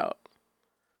stretched out.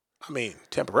 I mean,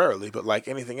 temporarily, but like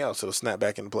anything else, it'll snap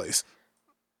back into place.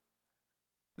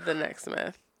 The next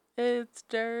myth. It's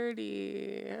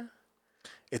dirty.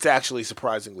 It's actually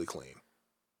surprisingly clean.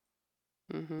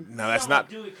 Mm-hmm. Now that's not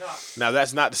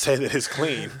to say that it's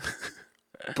clean,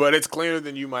 but it's cleaner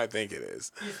than you might think it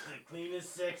is. It's the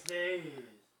cleanest sex there is.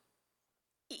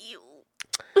 Ew.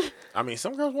 I mean,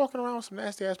 some girls walking around with some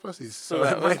nasty ass pussies. So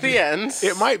that was the end.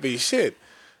 It might be shit.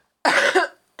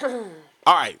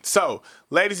 All right, so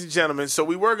ladies and gentlemen, so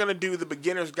we were gonna do the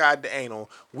beginner's guide to anal.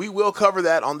 We will cover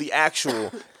that on the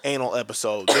actual anal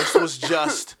episode. This was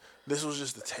just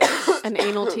a taste. An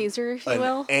anal teaser, if you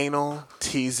will. An anal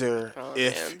teaser,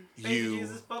 if man. you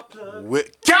will.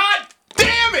 God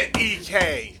damn it,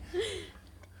 EK!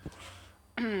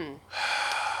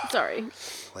 Sorry.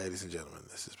 Ladies and gentlemen,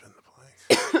 this has been the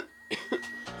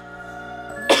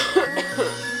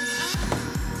Plank.